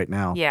pray right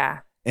now. Yeah.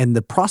 And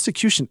the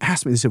prosecution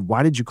asked me, they said,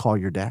 why did you call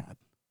your dad?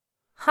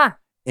 Huh.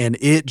 And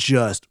it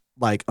just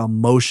like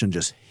emotion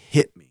just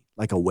hit me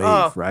like a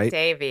wave, right?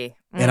 Davey.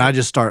 And I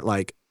just start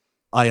like,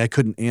 I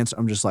couldn't answer.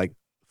 I'm just like,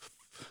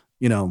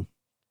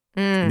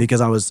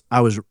 because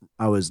I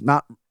was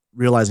not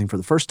realizing for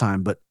the first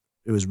time, but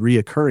it was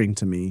reoccurring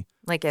to me.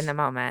 Like in the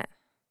moment.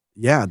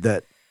 Yeah.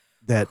 That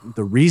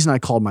the reason I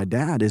called my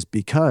dad is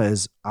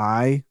because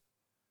my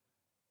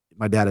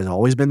dad has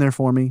always been there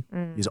for me.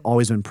 He's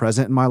always been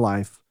present in my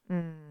life.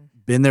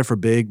 Been there for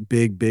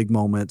big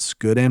moments,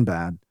 good and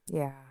bad.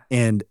 Yeah.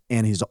 And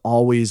he's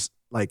always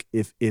like,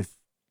 if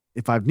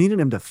I've needed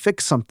him to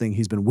fix something,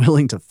 he's been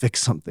willing to fix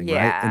something,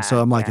 right? And so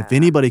I'm like, if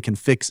anybody can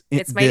fix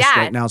this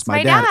right now, it's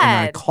my dad.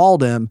 And I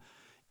called him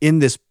in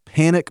this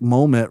panic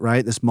moment,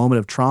 right? This moment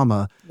of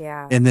trauma.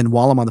 Yeah. And then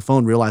while I'm on the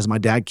phone, realize my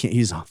dad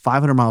he's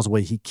 500 miles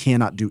away. He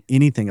cannot do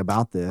anything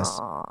about this.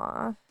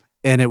 Aww.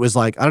 And it was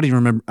like, I don't even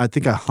remember. I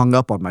think I hung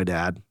up on my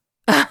dad,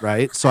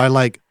 right? So I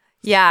like,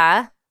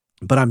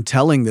 but I'm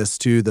telling this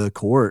to the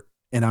court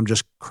and I'm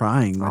just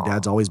crying. My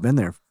dad's always been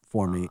there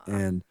for me.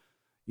 And,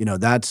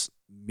 that's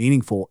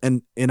meaningful.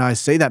 And I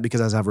say that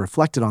because as I've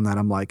reflected on that,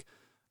 I'm like,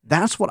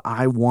 that's what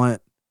I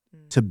want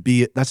to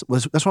be. That's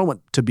what I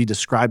want to be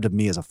described of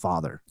me as a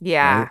father.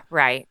 Yeah.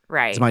 Right.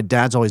 So my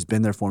dad's always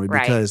been there for me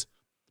because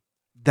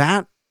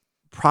that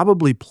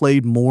probably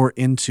played more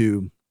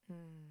into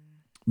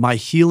my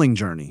healing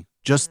journey.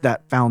 Just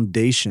that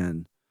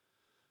foundation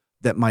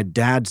that my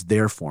dad's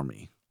there for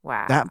me.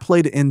 Wow. That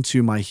played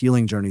into my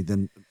healing journey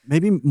than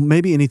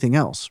maybe anything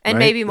else. And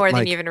maybe more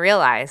than you even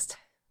realized.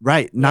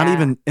 Right. Not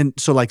even. And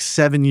so like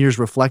 7 years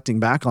reflecting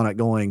back on it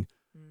going,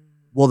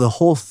 well, the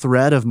whole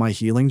thread of my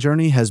healing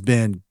journey has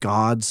been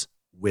God's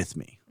with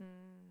me.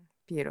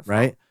 Beautiful.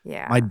 Right.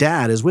 Yeah. My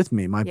dad is with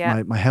me. My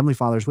Heavenly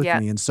Father is with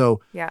me. And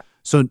so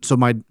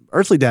my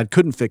earthly dad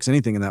couldn't fix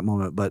anything in that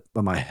moment, but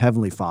my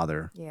Heavenly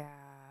Father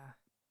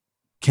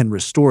can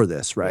restore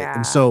this. Right.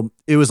 And so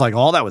it was like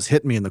all that was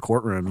hitting me in the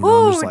courtroom.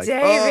 I'm just like,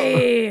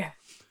 Davey.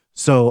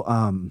 So,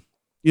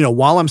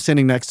 while I'm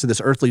standing next to this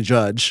earthly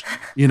judge,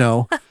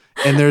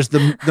 and there's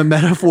the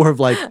metaphor of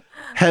like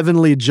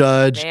heavenly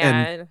judge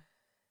and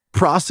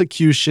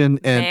prosecution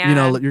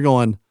and, you're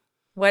going,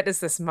 what is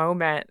this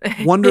moment?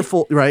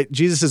 Wonderful, right?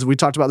 Jesus says, we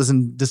talked about this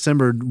in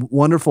December,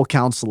 wwonderful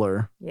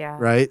counselor,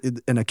 right?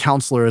 And a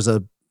counselor is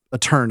a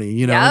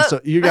attorney, and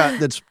so you got,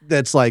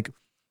 that's like,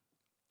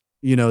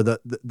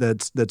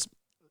 that's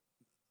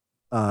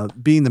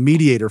being the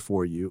mediator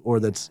for you, or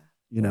that's,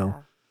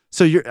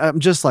 so I'm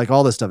just like,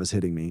 all this stuff is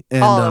hitting me.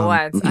 And, all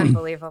at once.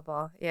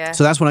 Unbelievable. Yeah.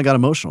 So that's when I got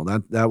emotional.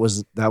 That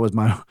was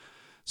my,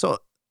 so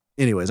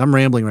anyways, I'm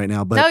rambling right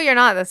now, but no, you're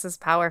not. This is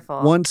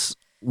powerful. Once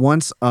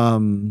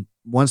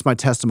my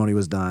testimony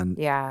was done,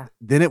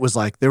 then it was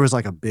like, there was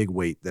like a big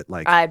weight that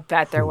like, I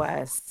bet there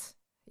was.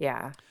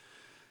 Yeah.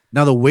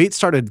 Now the weight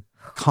started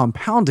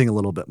compounding a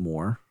little bit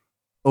more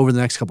over the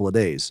next couple of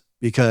days,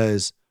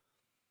 because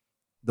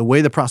the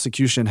way the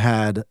prosecution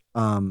had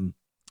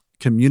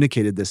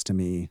communicated this to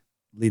me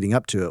leading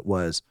up to it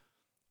was,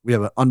 we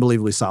have an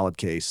unbelievably solid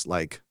case.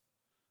 Like,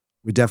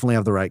 we definitely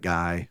have the right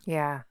guy.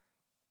 Yeah.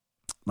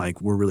 Like,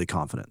 we're really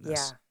confident in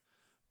this. Yeah.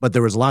 But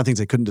there was a lot of things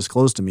they couldn't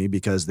disclose to me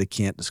because they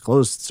can't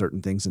disclose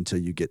certain things until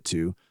you get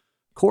to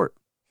court.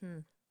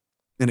 And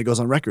it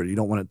goes on record. You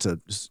don't want it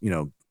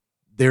to,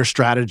 their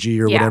strategy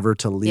or whatever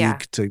to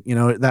leak to,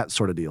 that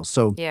sort of deal.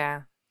 So,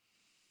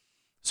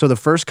 so the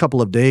first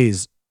couple of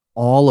days,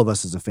 all of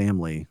us as a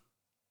family,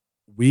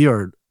 we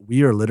are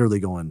literally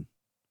going,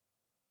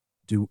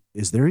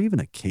 is there even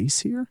a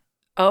case here?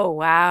 Oh,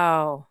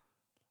 wow.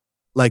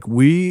 like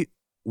we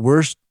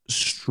were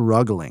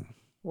struggling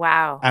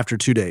Wow. after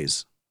 2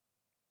 days.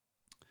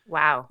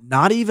 Wow.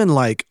 Not even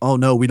like, oh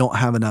no, we don't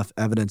have enough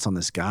evidence on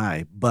this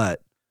guy,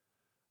 but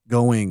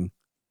going,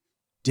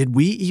 did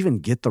we even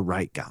get the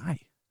right guy?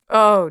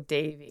 Oh,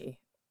 Davey.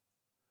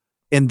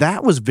 And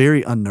that was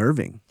very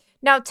unnerving.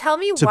 Now tell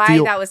me why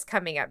that was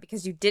coming up,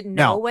 because you didn't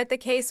know what the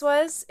case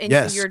was, and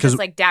yes, you're just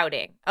like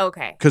doubting.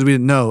 Okay. Because we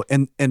didn't know.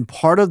 And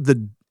part of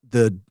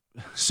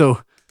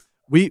so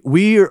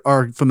we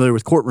are familiar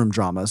with courtroom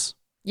dramas.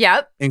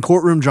 Yep. And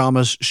courtroom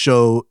dramas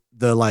show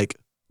the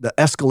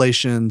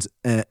escalations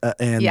and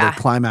the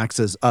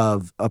climaxes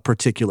of a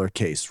particular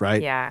case,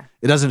 right? Yeah.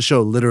 It doesn't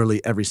show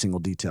literally every single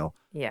detail.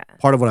 Yeah.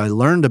 Part of what I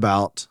learned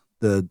about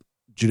the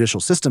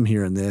judicial system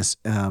here in this,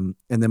 and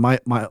then my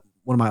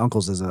one of my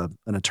uncles is an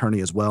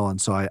attorney as well,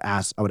 and so I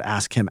would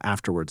ask him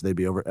afterwards. They'd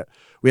be over.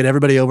 We had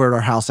everybody over at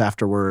our house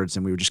afterwards,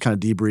 and we would just kind of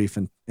debrief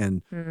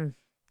and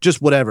just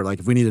whatever.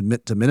 Like if we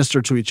needed to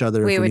minister to each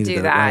other, we would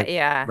do that. Right?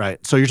 Yeah.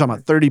 Right. So you're talking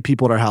about 30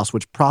 people at our house,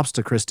 which props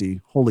to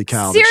Christy. Holy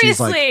cow! Seriously, she's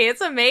like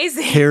it's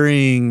amazing.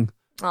 Carrying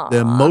the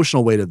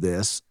emotional weight of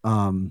this,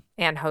 and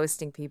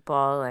hosting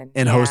people,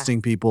 and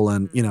hosting people,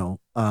 and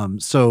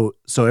so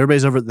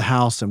everybody's over at the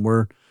house, and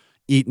we're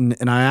eating,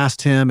 and I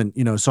asked him,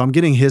 and so I'm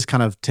getting his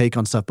kind of take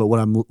on stuff. But what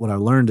I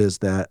learned is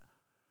that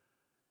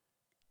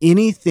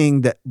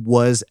anything that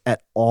was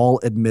at all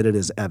admitted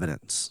as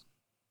evidence,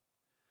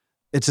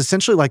 it's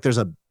essentially like there's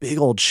a big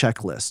old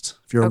checklist.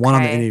 If you're a 1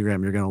 on the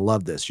Enneagram, you're going to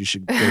love this. You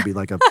should go be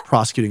like a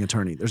prosecuting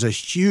attorney. There's a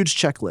huge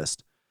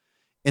checklist.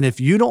 And if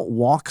you don't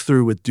walk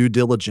through with due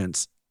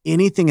diligence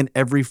anything and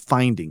every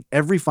finding,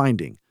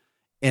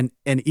 and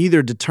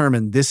either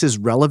determine this is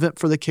relevant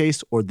for the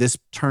case or this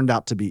turned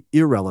out to be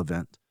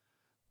irrelevant,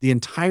 the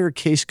entire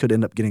case could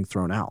end up getting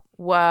thrown out.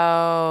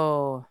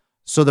 Whoa.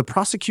 So the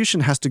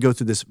prosecution has to go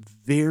through this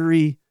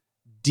very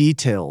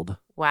detailed.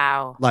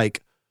 Wow.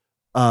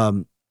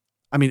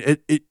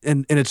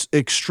 It's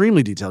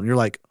extremely detailed. And you're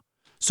like,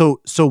 so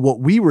what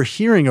we were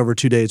hearing over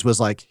 2 days was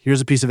like, here's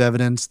a piece of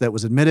evidence that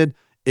was admitted.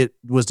 It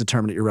was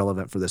determined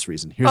irrelevant for this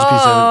reason. Here's a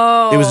piece of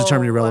evidence. It was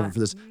determined irrelevant for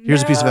this.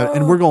 Here's a piece of evidence.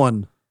 And we're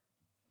going,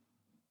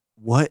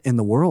 what in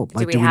the world?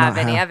 Like, do we have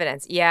any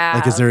evidence? Yeah.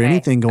 Like, is there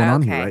anything going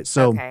on here? Right.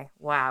 So,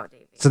 wow, Davey.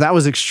 So that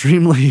was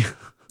extremely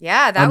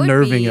that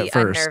unnerving would be at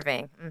first.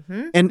 Unnerving.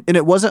 Mm-hmm. And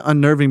it wasn't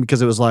unnerving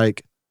because it was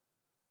like,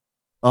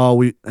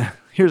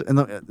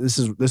 this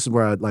is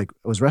where I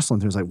was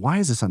wrestling through. I was like, why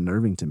is this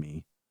unnerving to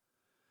me?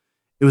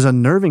 It was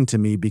unnerving to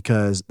me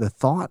because the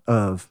thought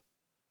of,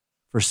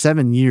 for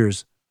 7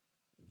 years,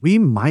 we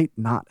might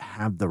not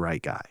have the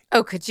right guy.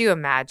 Oh, could you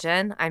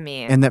imagine? I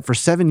mean, and that for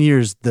 7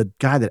 years, the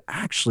guy that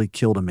actually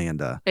killed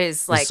Amanda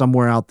is like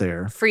somewhere out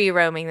there, free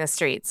roaming the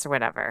streets or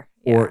whatever.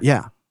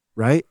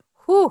 Right.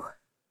 Whew.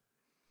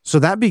 So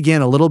that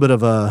began a little bit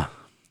of a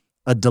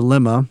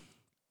dilemma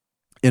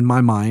in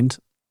my mind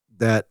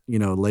that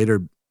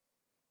later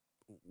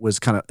was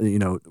kind of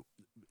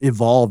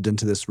evolved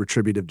into this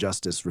retributive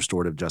justice,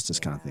 restorative justice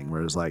kind of thing,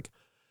 where it was like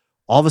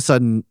all of a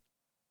sudden,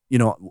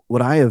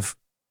 what I have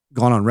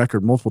gone on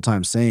record multiple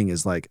times saying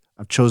is like,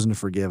 I've chosen to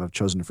forgive, I've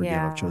chosen to forgive,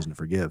 I've chosen to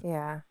forgive.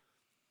 Yeah.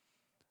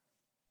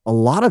 A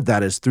lot of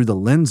that is through the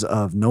lens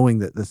of knowing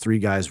that the 3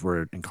 guys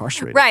were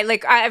incarcerated. Right.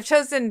 Like, I've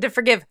chosen to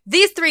forgive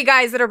these 3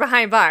 guys that are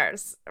behind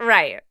bars.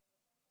 Right.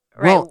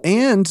 Well,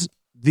 and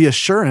the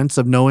assurance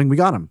of knowing we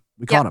got him.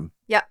 We caught him.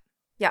 Yep.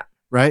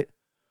 Right.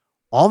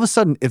 All of a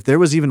sudden, if there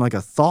was even like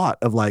a thought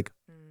of like,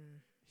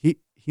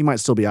 he might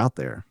still be out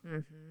there,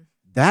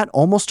 that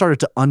almost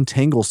started to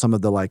untangle some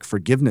of the like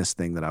forgiveness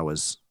thing that I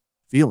was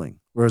feeling.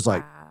 Where it's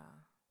like,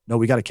 no,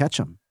 we got to catch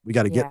him. We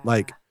got to get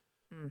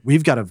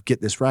we've got to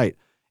get this right.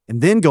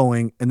 And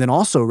then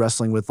also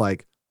wrestling with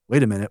like,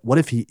 wait a minute, what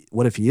if he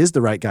is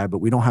the right guy, but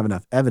we don't have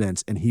enough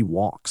evidence and he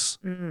walks?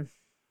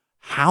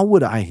 How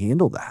would I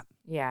handle that?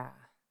 Yeah.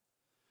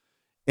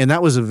 And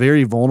that was a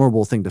very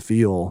vulnerable thing to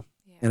feel,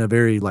 and a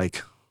very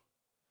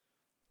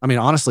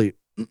honestly,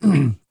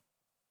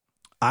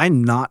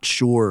 I'm not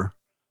sure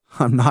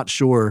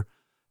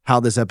how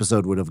this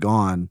episode would have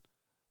gone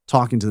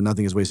talking to the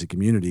Nothing is Wasted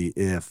community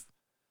if,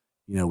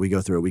 we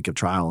go through a week of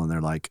trial and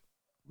they're like,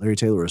 Larry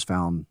Taylor is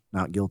found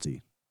not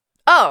guilty.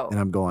 Oh. And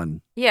I'm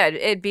going, yeah,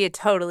 it'd be a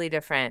totally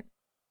different.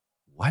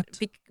 What?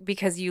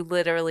 Because you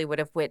literally would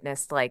have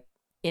witnessed like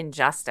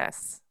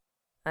injustice,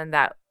 and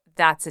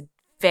that's a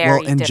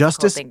very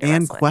injustice thing to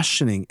and wrestle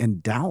questioning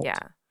and doubt.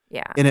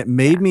 Yeah. And it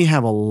made me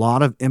have a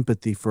lot of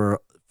empathy for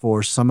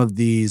some of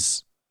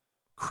these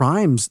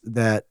crimes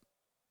that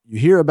you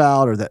hear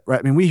about, or that, right?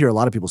 I mean, we hear a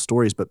lot of people's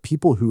stories, but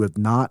people who have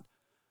not,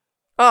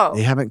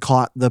 they haven't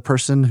caught the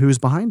person who's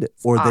behind it,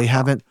 or they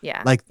haven't,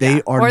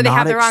 they are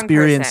not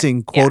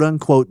experiencing quote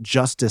unquote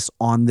justice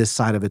on this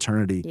side of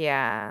eternity.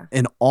 Yeah.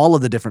 And all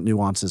of the different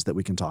nuances that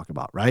we can talk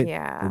about, right?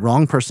 Yeah. The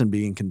wrong person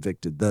being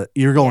convicted.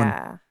 You're going,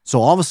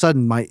 so all of a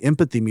sudden my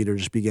empathy meter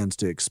just begins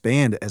to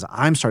expand as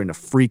I'm starting to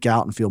freak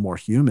out and feel more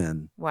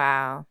human.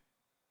 Wow.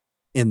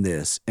 In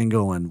this, and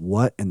going,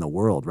 what in the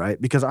world,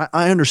 right? Because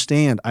I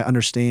understand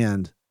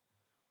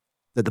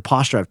that the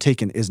posture I've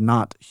taken it's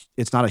not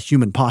a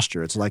human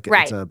posture. It's like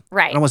right, it's a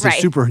right, I don't want to say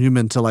right.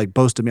 superhuman to like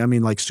boast of me. I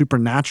mean like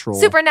supernatural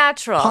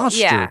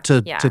posture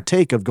to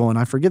take of going,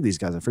 I forgive these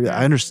guys.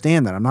 I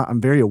understand that. I'm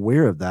very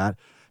aware of that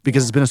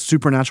because it's been a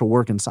supernatural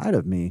work inside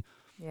of me.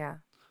 Yeah.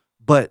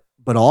 But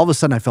all of a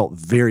sudden I felt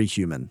very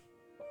human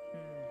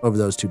over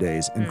those 2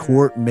 days, and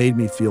court made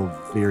me feel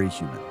very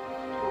human.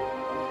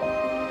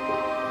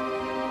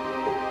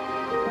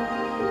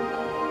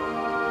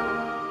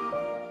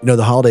 You know,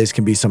 the holidays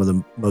can be some of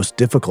the most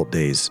difficult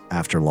days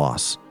after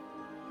loss.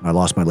 When I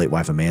lost my late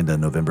wife, Amanda,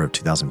 in November of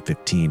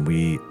 2015.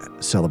 We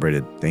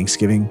celebrated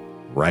Thanksgiving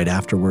right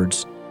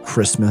afterwards,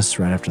 Christmas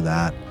right after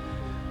that.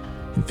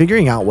 And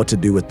figuring out what to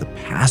do with the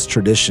past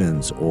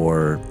traditions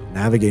or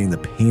navigating the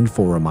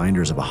painful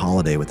reminders of a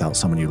holiday without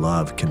someone you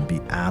love can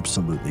be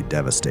absolutely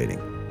devastating.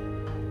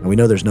 And we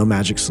know there's no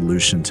magic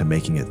solution to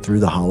making it through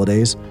the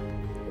holidays,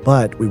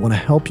 but we want to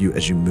help you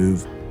as you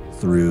move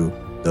through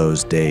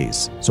those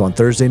days. So on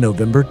Thursday,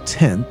 November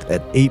 10th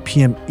at 8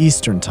 p.m.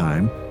 Eastern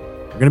Time,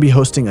 we're going to be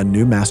hosting a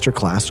new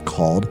masterclass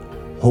called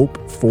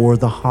Hope for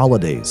the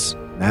Holidays,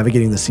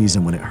 Navigating the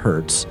Season When It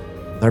Hurts,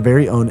 with our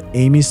very own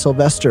Amy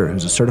Sylvester,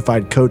 who's a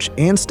certified coach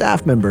and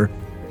staff member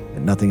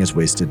at Nothing Is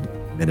Wasted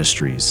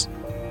Ministries.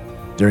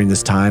 During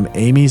this time,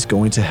 Amy's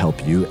going to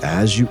help you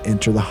as you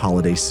enter the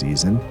holiday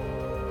season.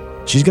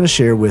 She's going to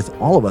share with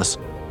all of us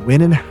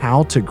when and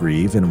how to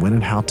grieve and when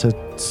and how to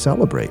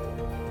celebrate,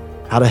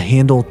 how to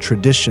handle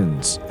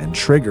traditions and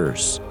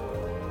triggers,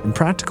 and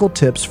practical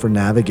tips for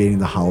navigating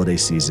the holiday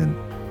season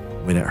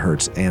when it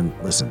hurts, and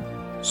listen,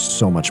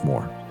 so much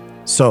more.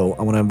 So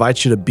I want to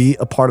invite you to be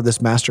a part of this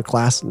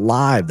masterclass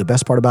live. The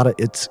best part about it,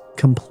 it's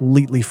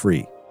completely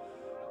free.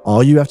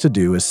 All you have to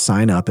do is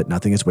sign up at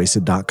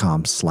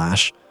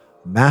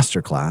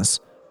nothingiswasted.com/masterclass,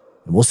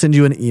 and we'll send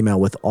you an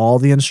email with all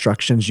the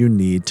instructions you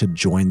need to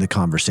join the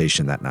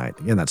conversation that night.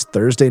 Again, that's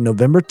Thursday,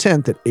 November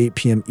 10th at 8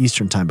 p.m.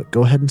 Eastern Time, but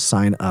go ahead and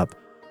sign up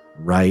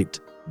right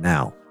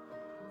now.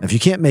 Now, if you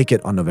can't make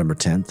it on November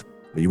 10th,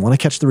 but you want to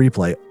catch the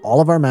replay,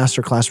 all of our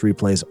masterclass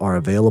replays are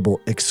available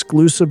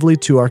exclusively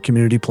to our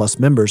Community Plus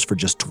members for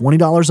just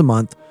 $20 a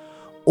month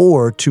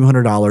or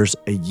 $200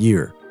 a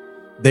year.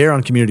 There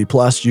on Community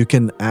Plus, you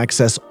can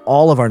access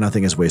all of our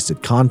Nothing Is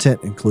Wasted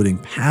content, including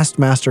past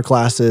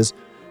masterclasses,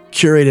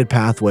 curated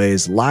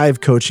pathways,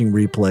 live coaching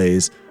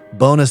replays,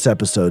 bonus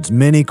episodes,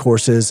 mini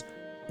courses,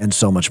 and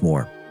so much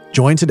more.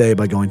 Join today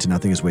by going to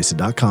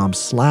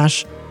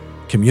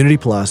nothingiswasted.com/Community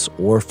Plus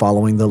or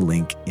following the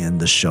link in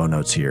the show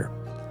notes here.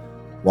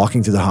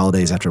 Walking through the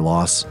holidays after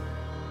loss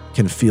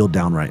can feel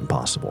downright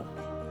impossible,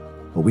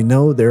 but we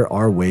know there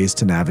are ways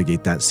to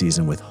navigate that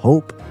season with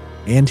hope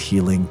and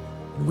healing,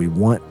 and we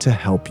want to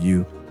help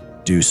you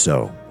do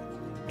so.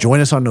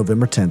 Join us on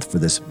November 10th for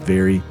this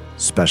very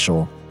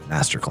special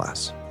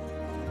masterclass.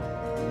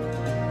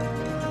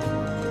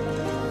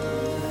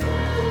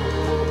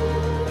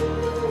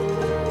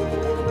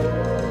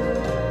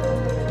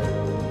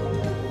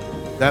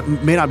 That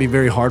may not be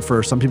very hard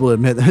for some people to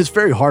admit. It's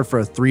very hard for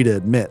a 3 to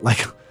admit,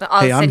 like,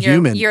 hey, I'm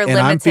human and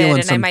I'm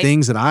feeling some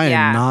things that I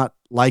am not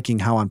liking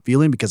how I'm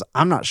feeling because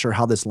I'm not sure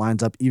how this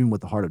lines up even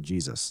with the heart of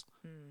Jesus.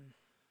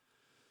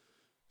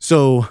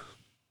 So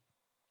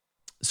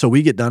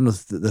we get done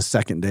with the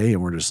second day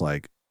and we're just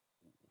like,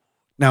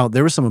 now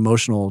there was some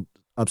emotional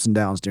ups and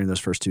downs during those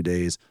first 2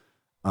 days.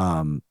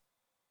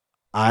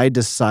 I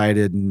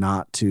decided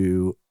not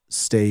to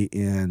stay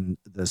in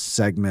the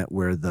segment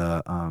where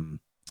the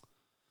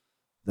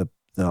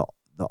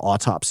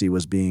autopsy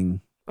was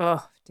being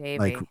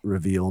Davey.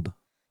 revealed.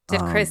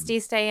 Did Christy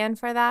stay in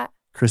for that?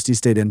 Christy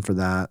stayed in for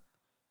that,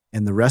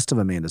 and the rest of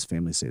Amanda's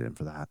family stayed in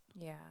for that.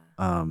 Yeah.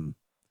 Um,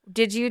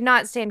 Did you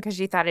not stay in because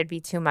you thought it'd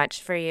be too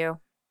much for you?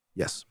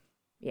 Yes.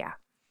 Yeah.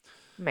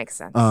 Makes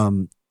sense.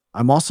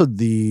 I'm also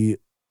the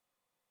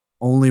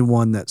only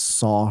one that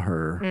saw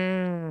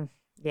her.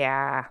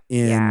 Yeah.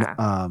 In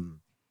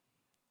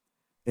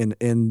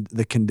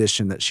the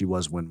condition that she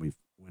was when we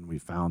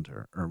found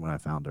her, or when I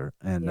found her,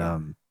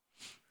 and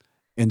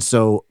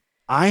so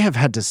I have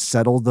had to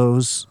settle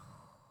those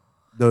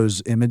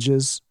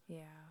images.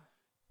 Yeah.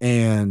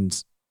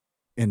 And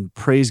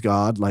praise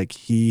God, like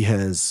He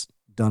has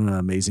done an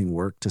amazing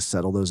work to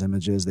settle those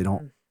images.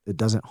 It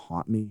doesn't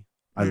haunt me.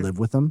 I live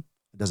with them.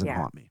 It doesn't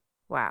haunt me.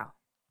 Wow.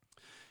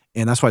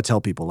 And that's why I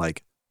tell people,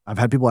 like, I've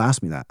had people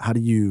ask me that. How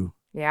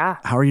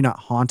are you not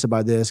haunted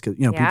by this? Because,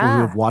 people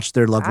who have watched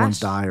their loved ones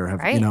die or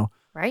have,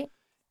 Right.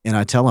 And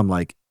I tell them,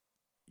 like,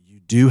 you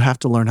do have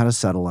to learn how to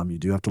settle them. You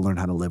do have to learn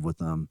how to live with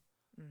them.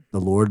 The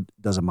Lord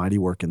does a mighty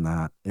work in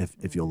that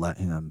if you'll let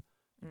Him.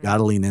 You got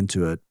to lean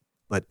into it,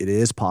 but it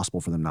is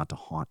possible for them not to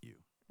haunt you.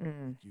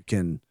 You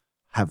can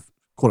have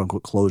quote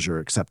unquote closure,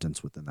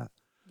 acceptance within that.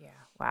 Yeah.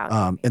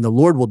 Wow. And the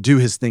Lord will do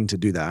His thing to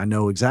do that. I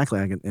know exactly.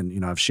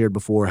 I've shared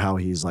before how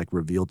He's like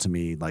revealed to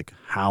me, like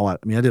how I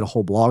did a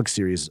whole blog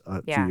series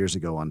a few years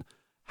ago on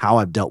how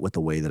I've dealt with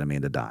the way that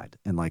Amanda died,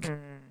 and like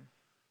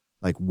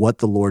what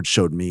the Lord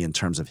showed me in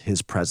terms of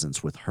His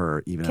presence with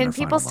her. Even can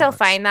people still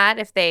find that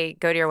if they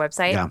go to your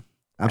website? Yeah,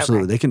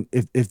 absolutely. Okay. They can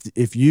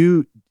if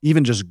you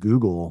even just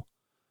Google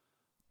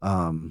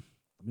Let me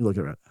look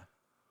at it.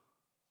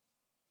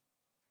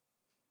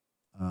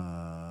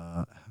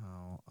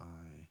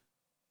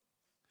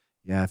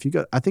 If you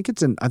go, I think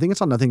it's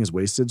on Nothing Is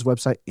Wasted's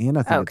website, and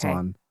I think it's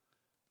on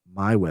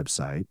my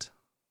website.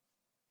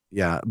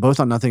 Yeah, both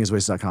on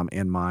nothingiswasted.com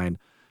and mine.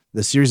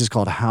 The series is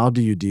called "How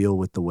Do You Deal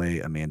with the Way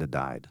Amanda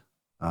Died?"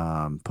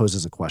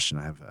 Poses a question.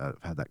 I've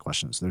had that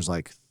question. So there's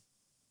like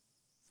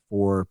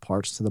 4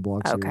 parts to the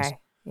blog series. Okay.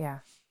 Yeah.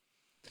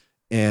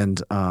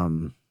 And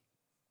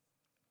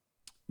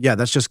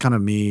that's just kind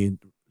of me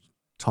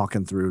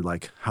talking through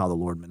like how the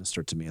Lord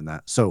ministered to me in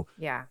that. So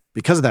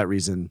because of that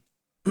reason,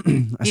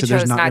 I said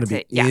there's not going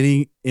to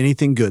be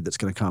anything good that's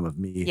going to come of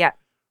me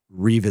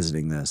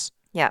revisiting this.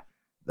 Yeah.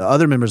 The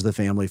other members of the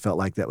family felt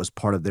like that was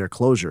part of their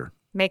closure.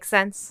 Makes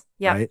sense.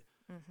 Yeah. Right.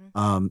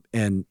 Mm-hmm.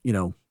 And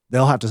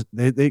they'll have to,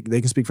 they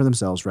can speak for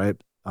themselves. Right.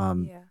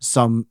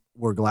 Some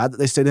were glad that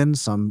they stayed in,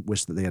 some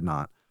wish that they had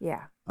not.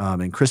 Yeah.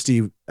 And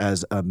Christy,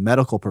 as a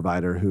medical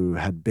provider who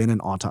had been in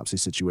autopsy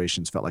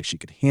situations, felt like she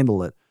could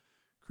handle it.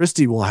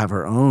 Christy will have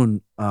her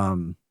own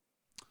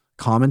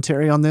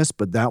commentary on this,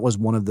 but that was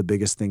one of the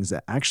biggest things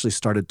that actually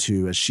started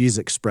to, as she's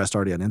expressed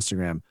already on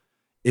Instagram,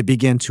 it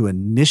began to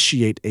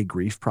initiate a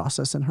grief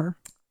process in her.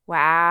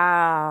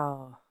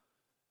 Wow.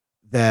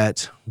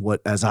 As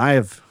I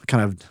have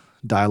kind of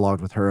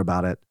dialogued with her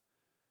about it,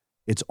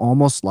 it's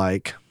almost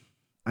like,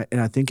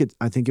 I think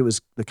it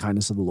was the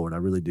kindness of the Lord. I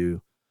really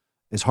do.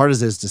 As hard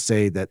as it is to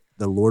say that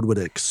the Lord would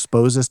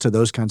expose us to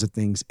those kinds of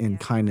things in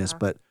kindness,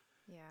 but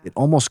it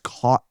almost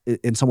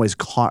in some ways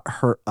caught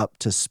her up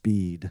to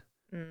speed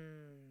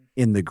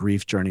in the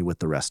grief journey with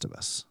the rest of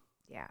us.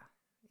 Yeah.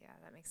 Yeah,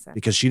 that makes sense.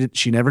 Because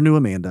she never knew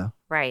Amanda.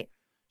 Right.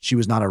 She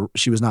was not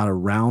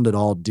around at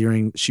all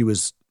during, she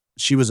was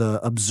a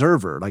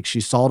observer, like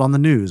she saw it on the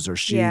news or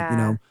she,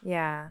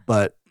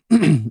 but,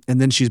 and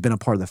then she's been a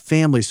part of the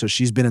family. So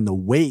she's been in the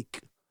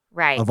wake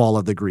of all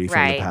of the grief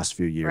over the past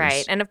few years.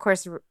 Right. And of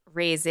course,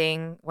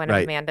 raising one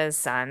of Amanda's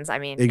sons. I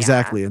mean,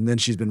 exactly. And then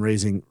she's been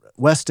raising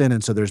Weston.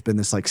 And so there's been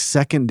this like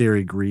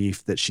secondary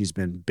grief that she's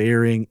been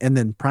bearing, and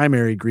then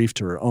primary grief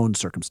to her own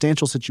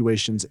circumstantial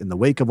situations in the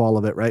wake of all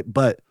of it. Right.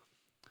 But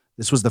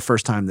this was the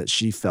first time that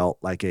she felt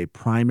like a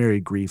primary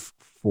grief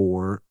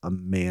for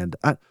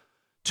Amanda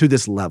to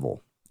this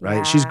level. Right.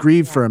 Yeah, she's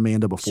grieved for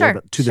Amanda before,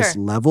 but to this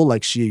level,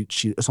 like she,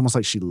 it's almost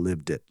like she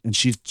lived it. And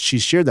she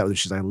shared that with her.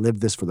 She's like, I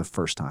lived this for the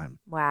first time.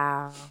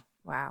 Wow.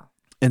 Wow.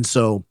 And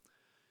so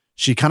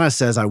she kind of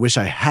says, I wish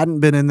I hadn't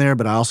been in there,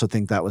 but I also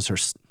think that was her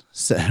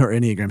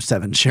Enneagram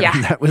 7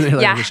 sharing that with her.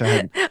 Like, I wish I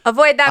hadn't.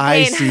 Avoid that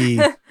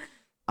pain.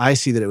 I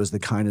see that it was the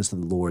kindness of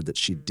the Lord that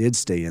she did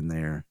stay in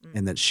there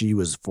and that she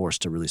was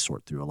forced to really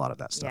sort through a lot of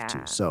that stuff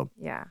too. So,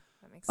 that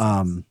makes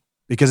sense.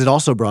 Because it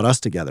also brought us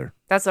together.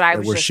 That's what I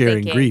was just sharing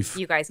thinking. Grief.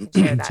 You guys could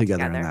share that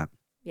together in that.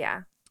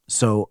 Yeah.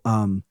 So,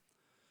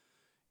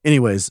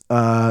 anyways,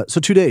 so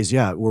 2 days,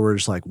 where we're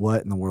just like,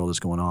 what in the world is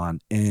going on?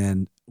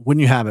 And when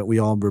you have it, we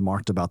all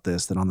remarked about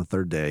this, that on the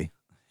third day,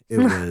 it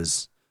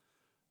was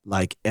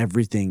like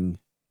everything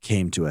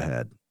came to a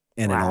head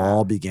and it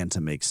all began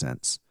to make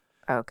sense.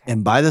 Okay.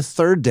 And by the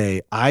third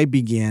day, I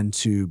began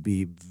to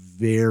be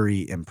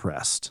very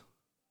impressed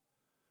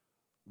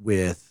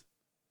with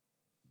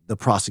the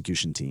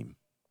prosecution team.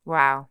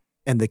 Wow.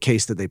 And the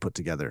case that they put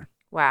together.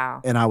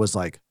 Wow. And I was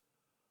like,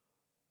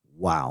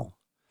 wow.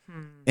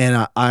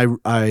 And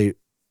I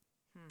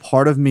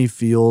part of me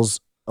feels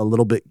a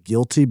little bit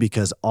guilty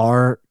because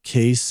our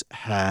case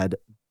had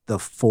the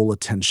full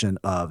attention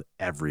of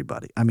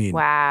everybody. I mean,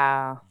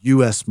 wow.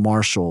 U.S.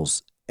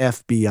 Marshals,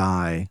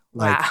 FBI,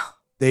 like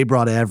they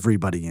brought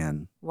everybody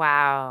in.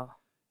 Wow.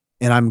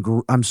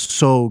 And I'm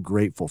so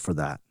grateful for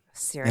that.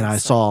 Seriously. And I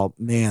saw,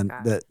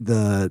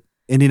 the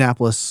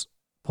Indianapolis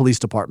Police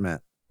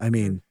Department, I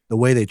mean, the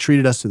way they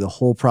treated us through the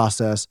whole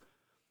process,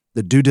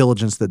 the due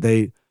diligence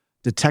that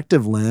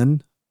Detective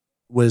Lynn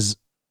was,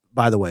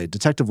 by the way,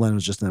 Detective Lynn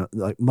was just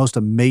the most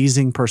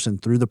amazing person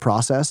through the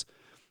process.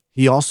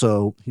 He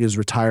is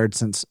retired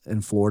since in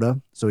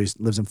Florida. So he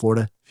lives in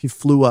Florida. He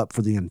flew up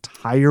for the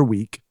entire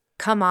week.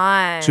 Come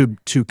on.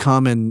 To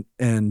come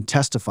and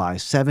testify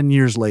 7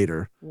 years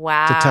later.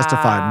 Wow. To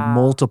testify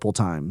multiple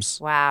times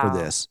for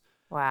this.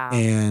 Wow.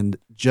 And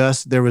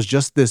there was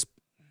just this,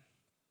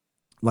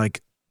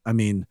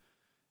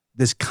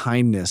 this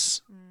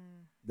kindness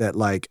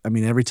that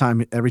every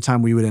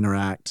time we would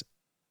interact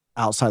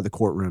outside the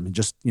courtroom,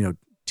 just,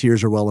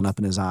 tears are welling up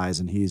in his eyes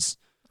and he's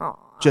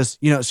just,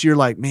 so you're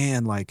like,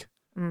 man,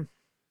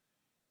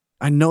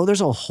 I know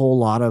there's a whole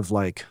lot of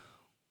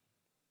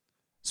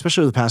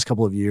especially the past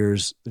couple of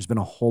years, there's been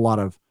a whole lot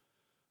of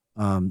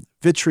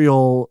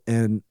vitriol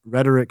and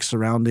rhetoric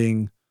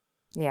surrounding,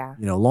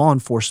 law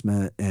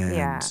enforcement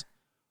and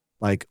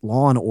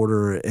law and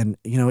order. And,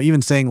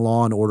 even saying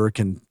law and order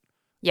can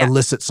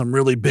elicit some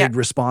really big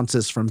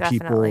responses from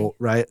people,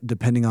 right?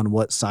 Depending on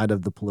what side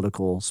of the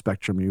political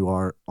spectrum you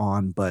are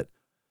on. But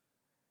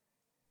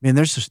man,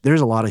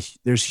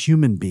 there's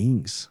human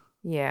beings.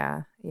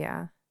 Yeah.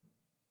 Yeah.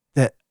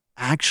 That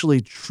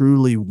actually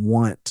truly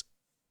want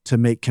to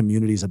make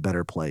communities a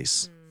better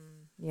place.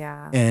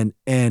 Yeah.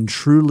 and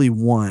truly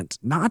want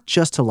not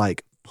just to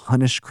like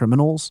punish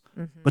criminals,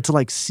 but to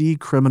like see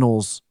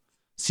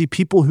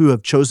people who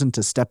have chosen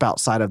to step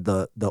outside of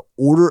the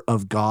order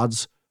of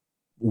God's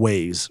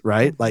ways,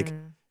 right? Like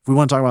if we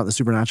want to talk about the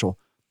supernatural,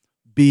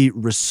 be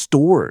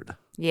restored.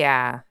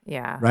 Yeah.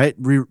 Yeah. Right?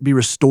 Be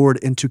restored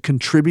into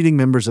contributing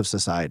members of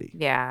society.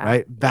 Yeah.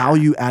 Right?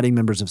 Value adding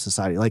members of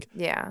society. Like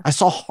Yeah. I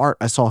saw heart,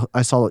 I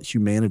saw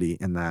humanity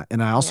in that.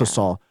 And I also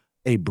saw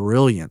a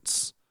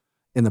brilliance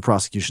in the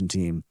prosecution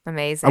team.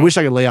 Amazing. I wish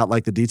I could lay out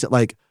like the detail.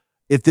 Like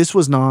if this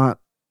was not,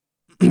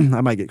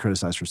 I might get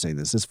criticized for saying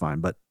this, it's fine.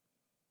 But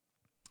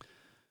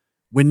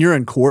when you're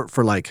in court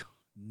for like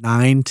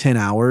 9-10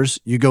 hours,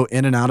 you go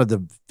in and out of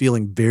the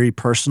feeling very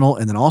personal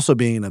and then also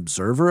being an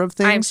observer of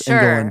things.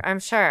 I'm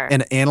sure.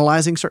 And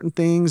analyzing certain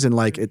things. And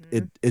like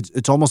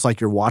it's almost like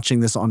you're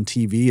watching this on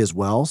TV as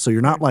well. So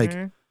you're not like,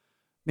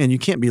 man, you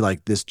can't be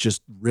like this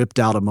just ripped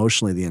out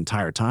emotionally the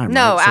entire time.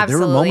 No, right? So absolutely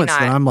there were moments not.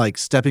 that I'm like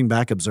stepping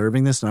back,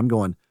 observing this, and I'm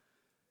going,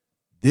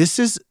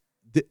 this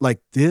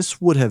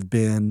would have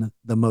been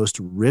the most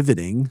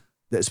riveting,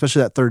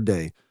 especially that third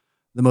day,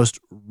 the most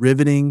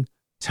riveting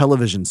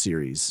television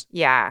series.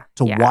 Yeah.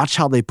 To watch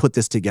how they put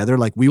this together.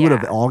 Like we would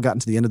have all gotten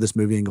to the end of this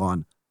movie and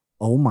gone,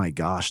 oh my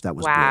gosh, that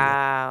was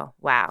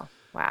brilliant.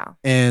 Wow.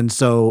 And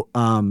so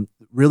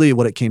really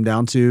what it came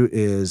down to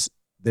is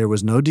there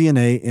was no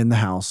DNA in the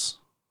house.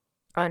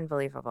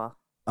 Unbelievable.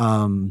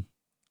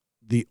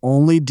 The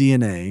only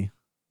DNA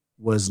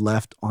was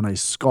left on a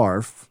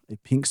scarf, a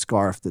pink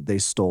scarf that they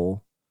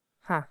stole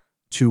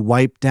to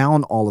wipe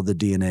down all of the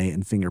DNA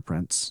and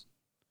fingerprints.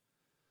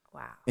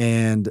 Wow.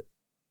 And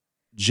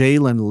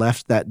Jalen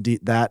left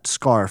that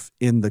scarf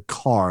in the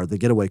car, the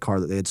getaway car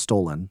that they had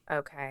stolen.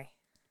 Okay.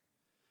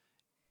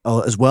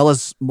 As well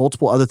as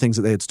multiple other things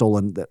that they had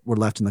stolen that were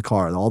left in the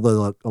car. All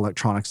the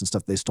electronics and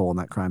stuff they stole in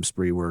that crime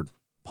spree were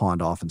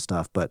pawned off and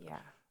stuff. But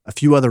a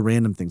few other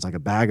random things, like a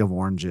bag of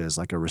oranges,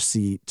 like a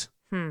receipt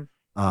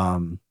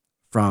from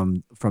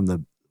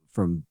the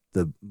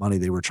money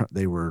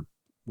they were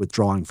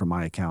withdrawing from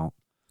my account.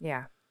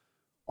 Yeah.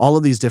 All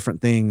of these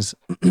different things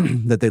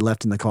that they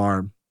left in the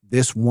car.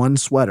 This one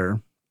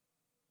sweater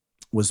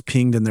was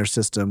pinged in their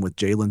system with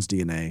Jalen's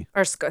DNA.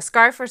 Or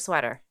scarf or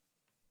sweater?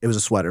 It was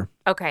a sweater.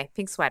 Okay,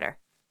 pink sweater.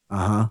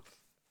 Uh-huh.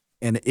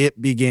 And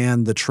it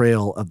began the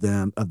trail of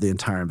the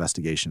entire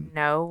investigation.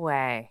 No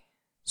way.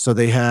 So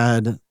they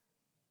had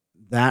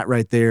that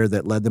right there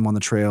that led them on the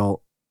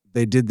trail.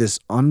 They did this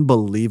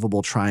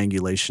unbelievable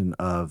triangulation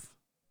of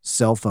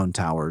cell phone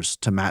towers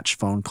to match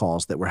phone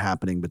calls that were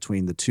happening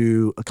between the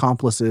two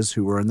accomplices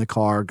who were in the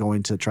car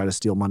going to try to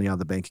steal money out of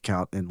the bank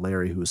account and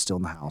Larry, who was still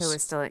in the house. Who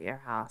was still at your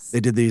house. They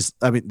did these,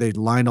 they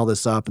lined all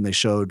this up and they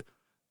showed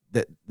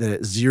that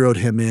it zeroed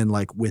him in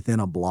like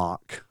within a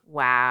block.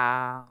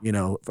 Wow.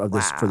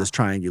 For this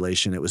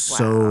triangulation. It was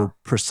so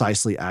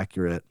precisely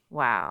accurate.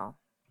 Wow.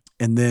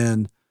 And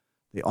then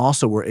they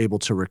also were able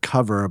to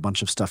recover a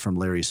bunch of stuff from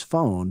Larry's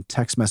phone,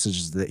 text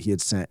messages that he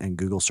had sent and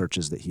Google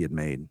searches that he had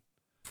made.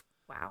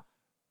 Wow.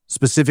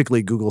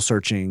 Specifically Google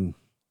searching,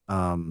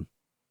 Fox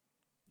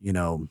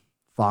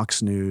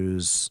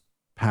News,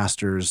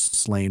 pastor's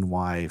slain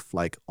wife,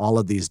 like all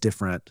of these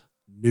different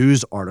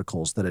news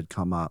articles that had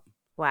come up.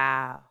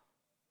 Wow.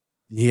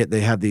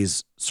 They have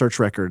these search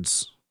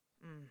records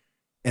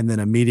and then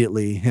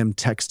immediately him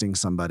texting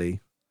somebody,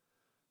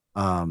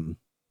 I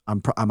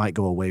might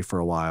go away for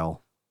a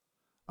while.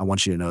 I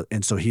want you to know.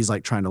 And so he's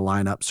like trying to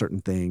line up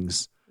certain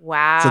things.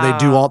 Wow. So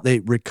they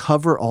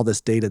recover all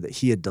this data that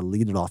he had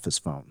deleted off his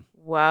phone.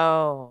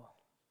 Whoa.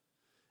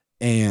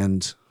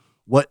 And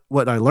what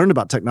I learned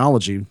about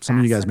technology, some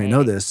of you guys may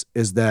know this,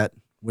 is that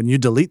when you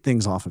delete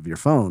things off of your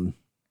phone,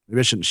 maybe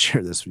I shouldn't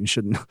share this. You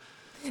shouldn't.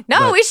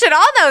 No, we should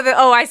all know that.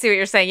 Oh, I see what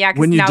you're saying. Yeah,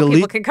 because now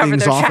people can cover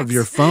things their off tracks. of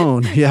your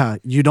phone,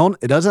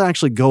 it doesn't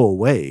actually go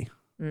away.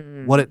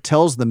 What it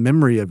tells the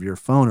memory of your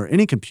phone or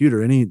any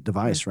computer, any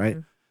device, right?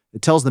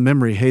 It tells the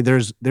memory, hey,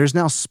 there's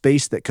now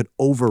space that could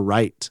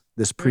overwrite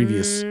this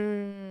previous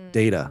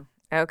data.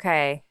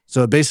 Okay.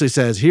 So it basically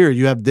says, here,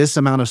 you have this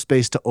amount of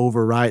space to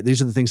overwrite.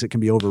 These are the things that can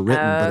be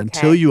overwritten. But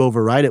until you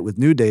overwrite it with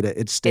new data,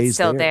 it stays it's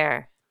still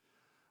there.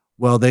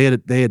 Well, they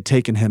had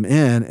taken him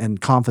in and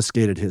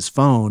confiscated his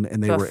phone,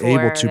 and they were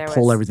able to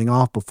pull everything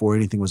off before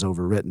anything was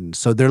overwritten.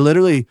 So they're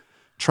literally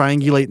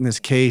triangulating this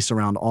case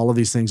around all of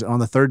these things. And on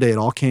the third day, it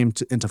all came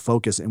into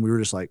focus, and we were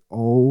just like,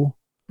 oh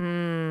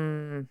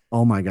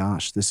my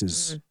gosh, this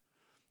is...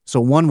 So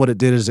one, what it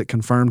did is it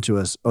confirmed to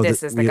us,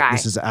 this is the guy.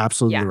 This is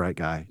absolutely the right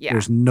guy. Yeah.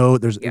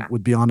 It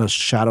would be on a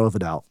shadow of a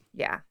doubt.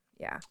 Yeah.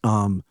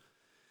 And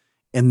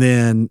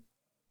then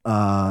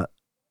the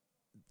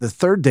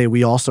third day,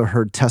 we also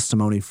heard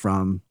testimony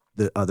from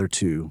the other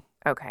two.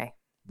 Okay.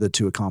 The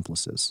two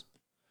accomplices.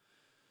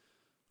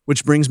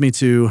 Which brings me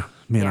to,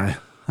 I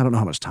don't know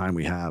how much time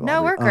we have.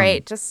 No, we're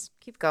great. Just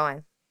keep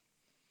going.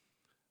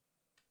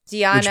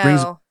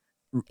 Deanna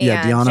and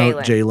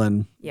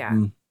Jalen. Yeah.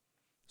 Mm-hmm.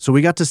 So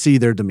we got to see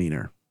their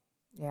demeanor.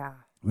 Yeah.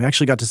 We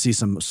actually got to see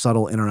some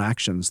subtle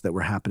interactions that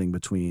were happening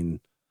between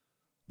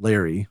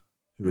Larry,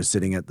 who was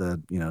sitting at the,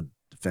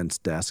 defense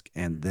desk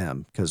and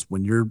them. Because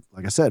when you're,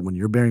 like I said, when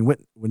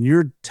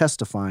you're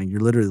testifying, you're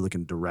literally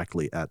looking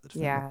directly at the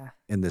defendant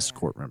in this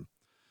courtroom.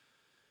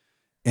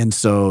 And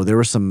so there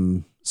were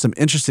some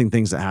interesting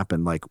things that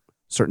happened, like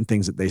certain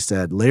things that they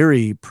said.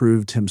 Larry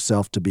proved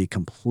himself to be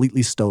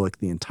completely stoic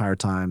the entire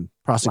time.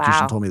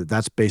 Prosecution told me that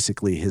that's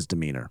basically his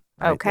demeanor.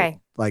 Right? Okay.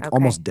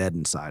 Almost dead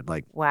inside,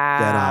 like dead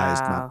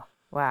eyes.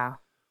 Wow.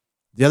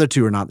 The other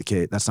two are not the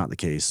case. That's not the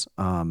case.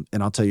 And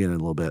I'll tell you in a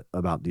little bit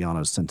about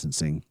Deanna's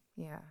sentencing.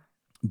 Yeah.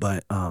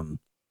 But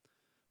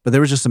there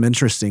was just some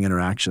interesting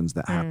interactions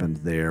that happened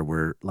there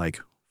where,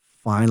 like,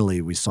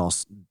 finally we saw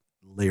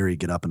Larry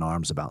get up in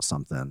arms about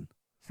something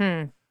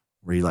where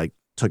he, like,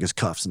 took his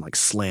cuffs and, like,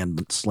 slammed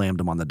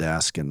him on the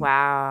desk. And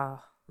where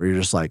you're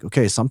just like,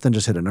 okay, something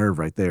just hit a nerve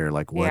right there.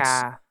 Like, what's...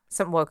 Yeah,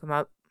 something woke him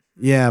up.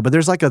 Yeah, but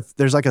there's like a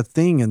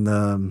thing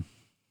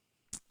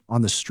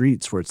on the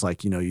streets where it's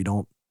like, you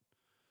don't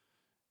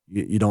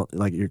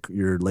like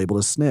you're labeled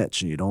a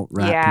snitch and you don't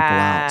rat people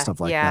out, stuff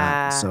like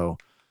that. So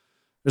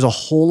there's a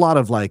whole lot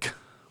of like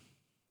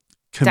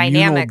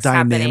communal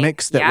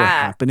dynamics that were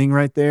happening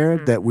right there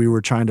that we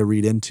were trying to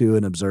read into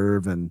and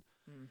observe. And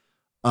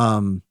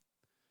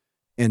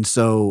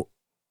so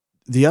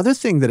the other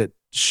thing that it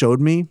showed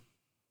me,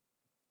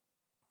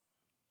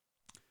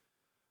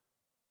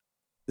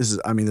 this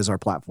is our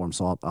platform,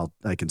 so I'll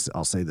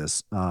say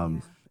this,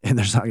 and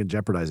there's not going to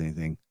jeopardize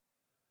anything.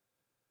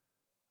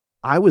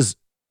 I wish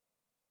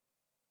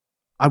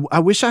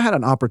I had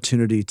an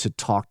opportunity to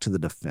talk to the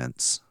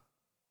defense.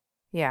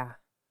 Yeah.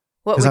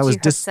 What would you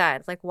have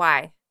said? Like,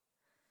 why?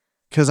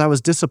 Because I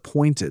was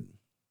disappointed.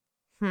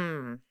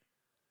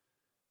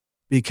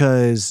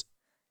 Because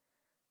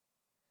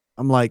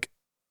I'm like,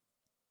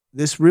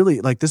 this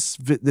really, like,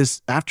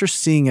 this after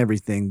seeing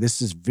everything,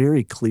 this is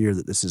very clear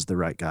that this is the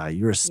right guy.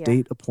 You're a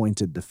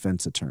state-appointed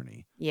defense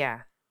attorney. Yeah.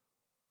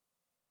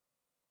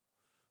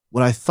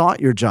 What I thought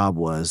your job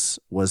was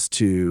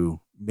to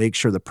make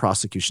sure the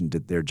prosecution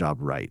did their job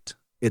right.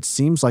 It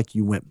seems like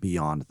you went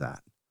beyond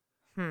that.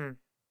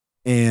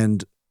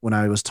 And when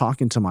I was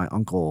talking to my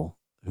uncle,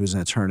 who's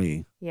an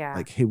attorney,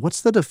 like, hey,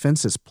 what's the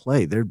defense's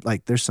play? They're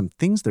like, there's some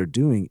things they're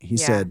doing. He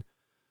said,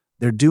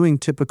 they're doing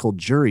typical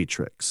jury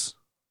tricks.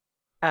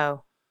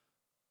 Oh.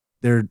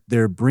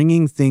 They're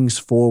bringing things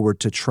forward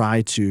to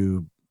try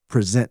to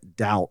present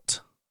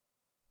doubt.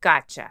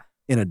 Gotcha.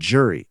 In a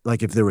jury,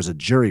 like if there was a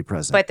jury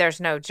present. But there's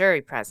no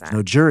jury present. There's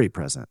no jury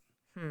present.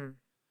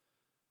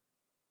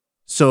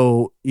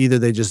 So either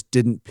they just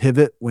didn't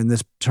pivot when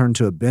this turned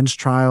to a bench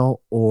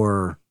trial,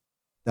 or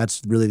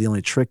that's really the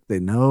only trick they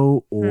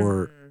know,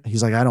 or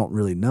he's like, I don't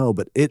really know,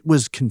 but it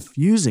was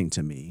confusing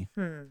to me.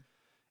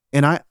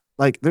 And I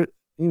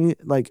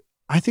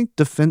think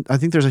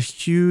there's a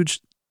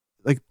huge,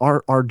 like,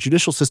 our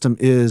judicial system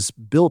is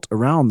built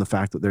around the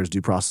fact that there's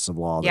due process of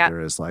law, that there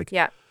is like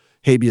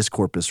habeas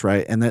corpus,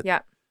 right? And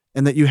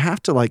that you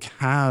have to, like,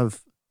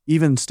 have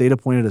even state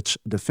appointed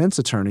defense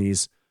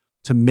attorneys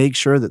to make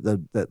sure that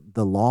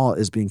the law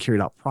is being carried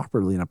out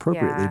properly and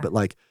appropriately. But,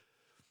 like,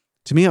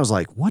 to me, I was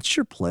like, what's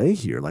your play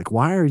here? Like,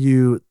 why are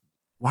you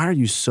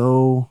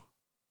so,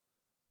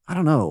 I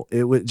don't know.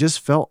 It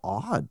just felt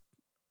odd,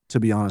 to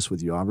be honest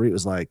with you, Aubrey. It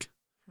was like,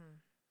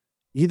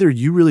 either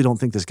you really don't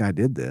think this guy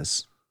did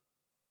this,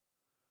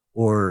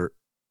 or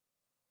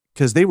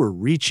because they were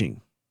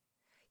reaching.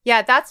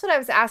 Yeah, that's what I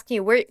was asking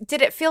you.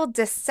 Did it feel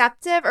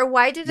deceptive, or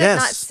why did it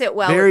not sit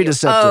well very with you?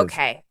 deceptive.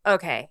 Oh,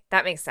 okay.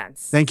 That makes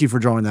sense. Thank you for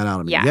drawing that out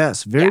of me. Yeah.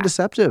 Yes, very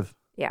deceptive.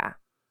 Yeah.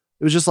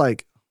 It was just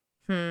like,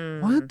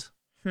 what?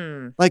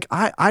 Like,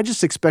 I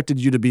just expected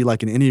you to be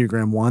like an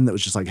Enneagram 1 that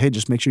was just like, hey,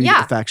 just make sure you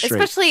get the facts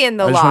straight. Especially in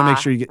the law. I just want to make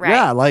sure you get,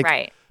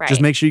 right. Just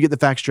make sure you get the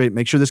facts straight.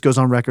 Make sure this goes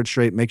on record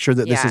straight. Make sure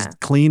that this is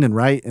clean and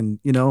right. And,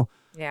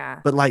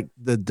 but, like,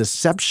 the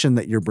deception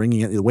that you're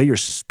bringing in, the way you're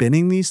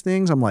spinning these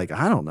things, I'm like,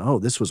 I don't know.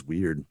 This was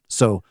weird.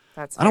 So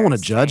I don't want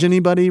to judge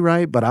anybody,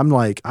 right? But I'm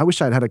like, I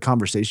wish I'd had a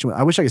conversation.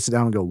 I wish I could sit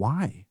down and go,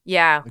 why?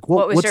 Yeah. Like,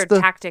 what was your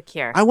tactic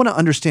here? I want to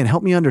understand.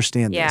 Help me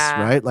understand this,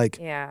 right? Like,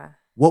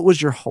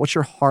 what's your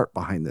heart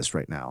behind this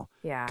right now?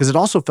 Yeah. Because it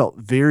also felt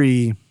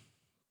very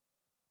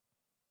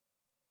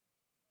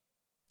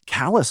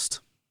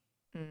calloused.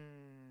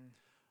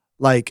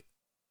 Like,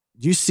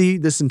 do you see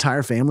this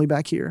entire family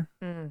back here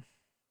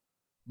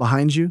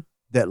behind you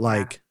that,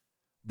 like,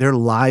 their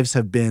lives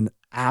have been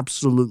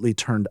absolutely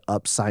turned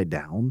upside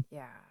down?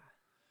 Yeah.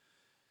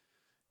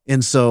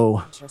 And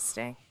so,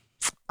 interesting.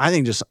 I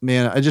think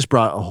I just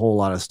brought a whole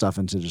lot of stuff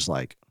into just,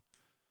 like,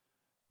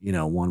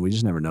 one, we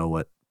just never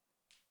know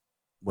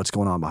what's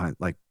going on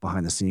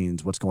behind the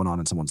scenes, what's going on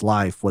in someone's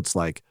life, what's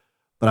like,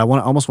 but I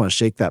almost want to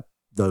shake that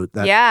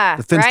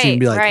defense team and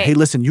be like, hey,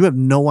 listen, you have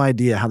no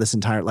idea how this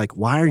entire, like,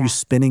 why are you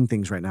spinning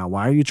things right now?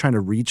 Why are you trying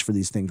to reach for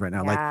these things right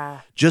now?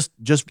 Like, just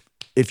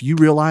if you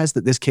realize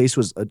that this case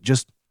was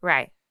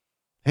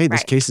hey,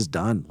 this case is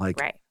done. Like,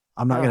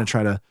 I'm not going to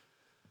try to.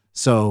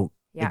 So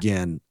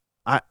again,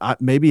 I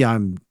maybe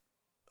I'm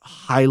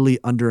highly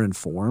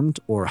underinformed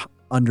or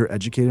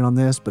undereducated on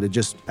this, but it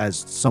just, as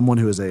someone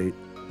who is a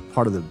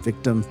part of the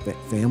victim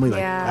family,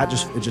 like, it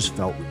just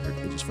felt weird.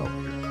 It just felt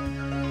weird.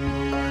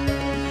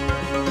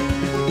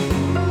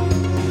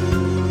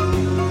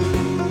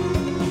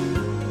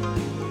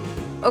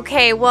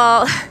 Okay,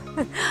 well,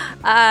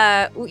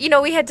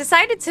 we had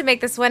decided to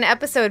make this one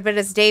episode, but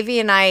as Davey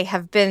and I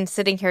have been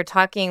sitting here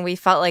talking, we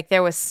felt like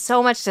there was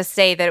so much to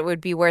say that it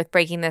would be worth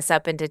breaking this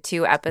up into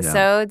 2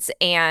 episodes.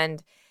 Yeah.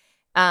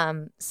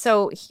 And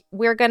so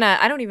we're going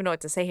to, I don't even know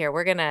what to say here.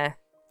 We're going to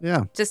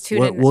just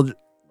tune in. We're going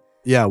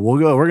to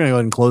go ahead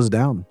and close it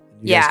down.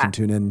 You guys can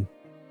tune in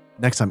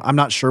next time. I'm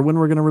not sure when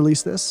we're going to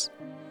release this,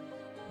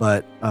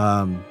 but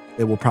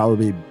it will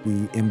probably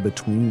be in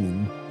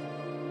between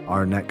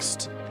our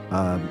next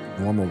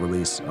normal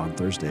release on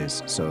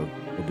Thursdays. So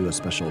we'll do a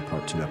special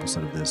part 2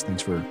 episode of this.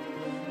 Thanks for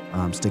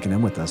sticking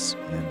in with us,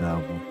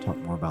 and we'll talk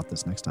more about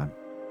this next time.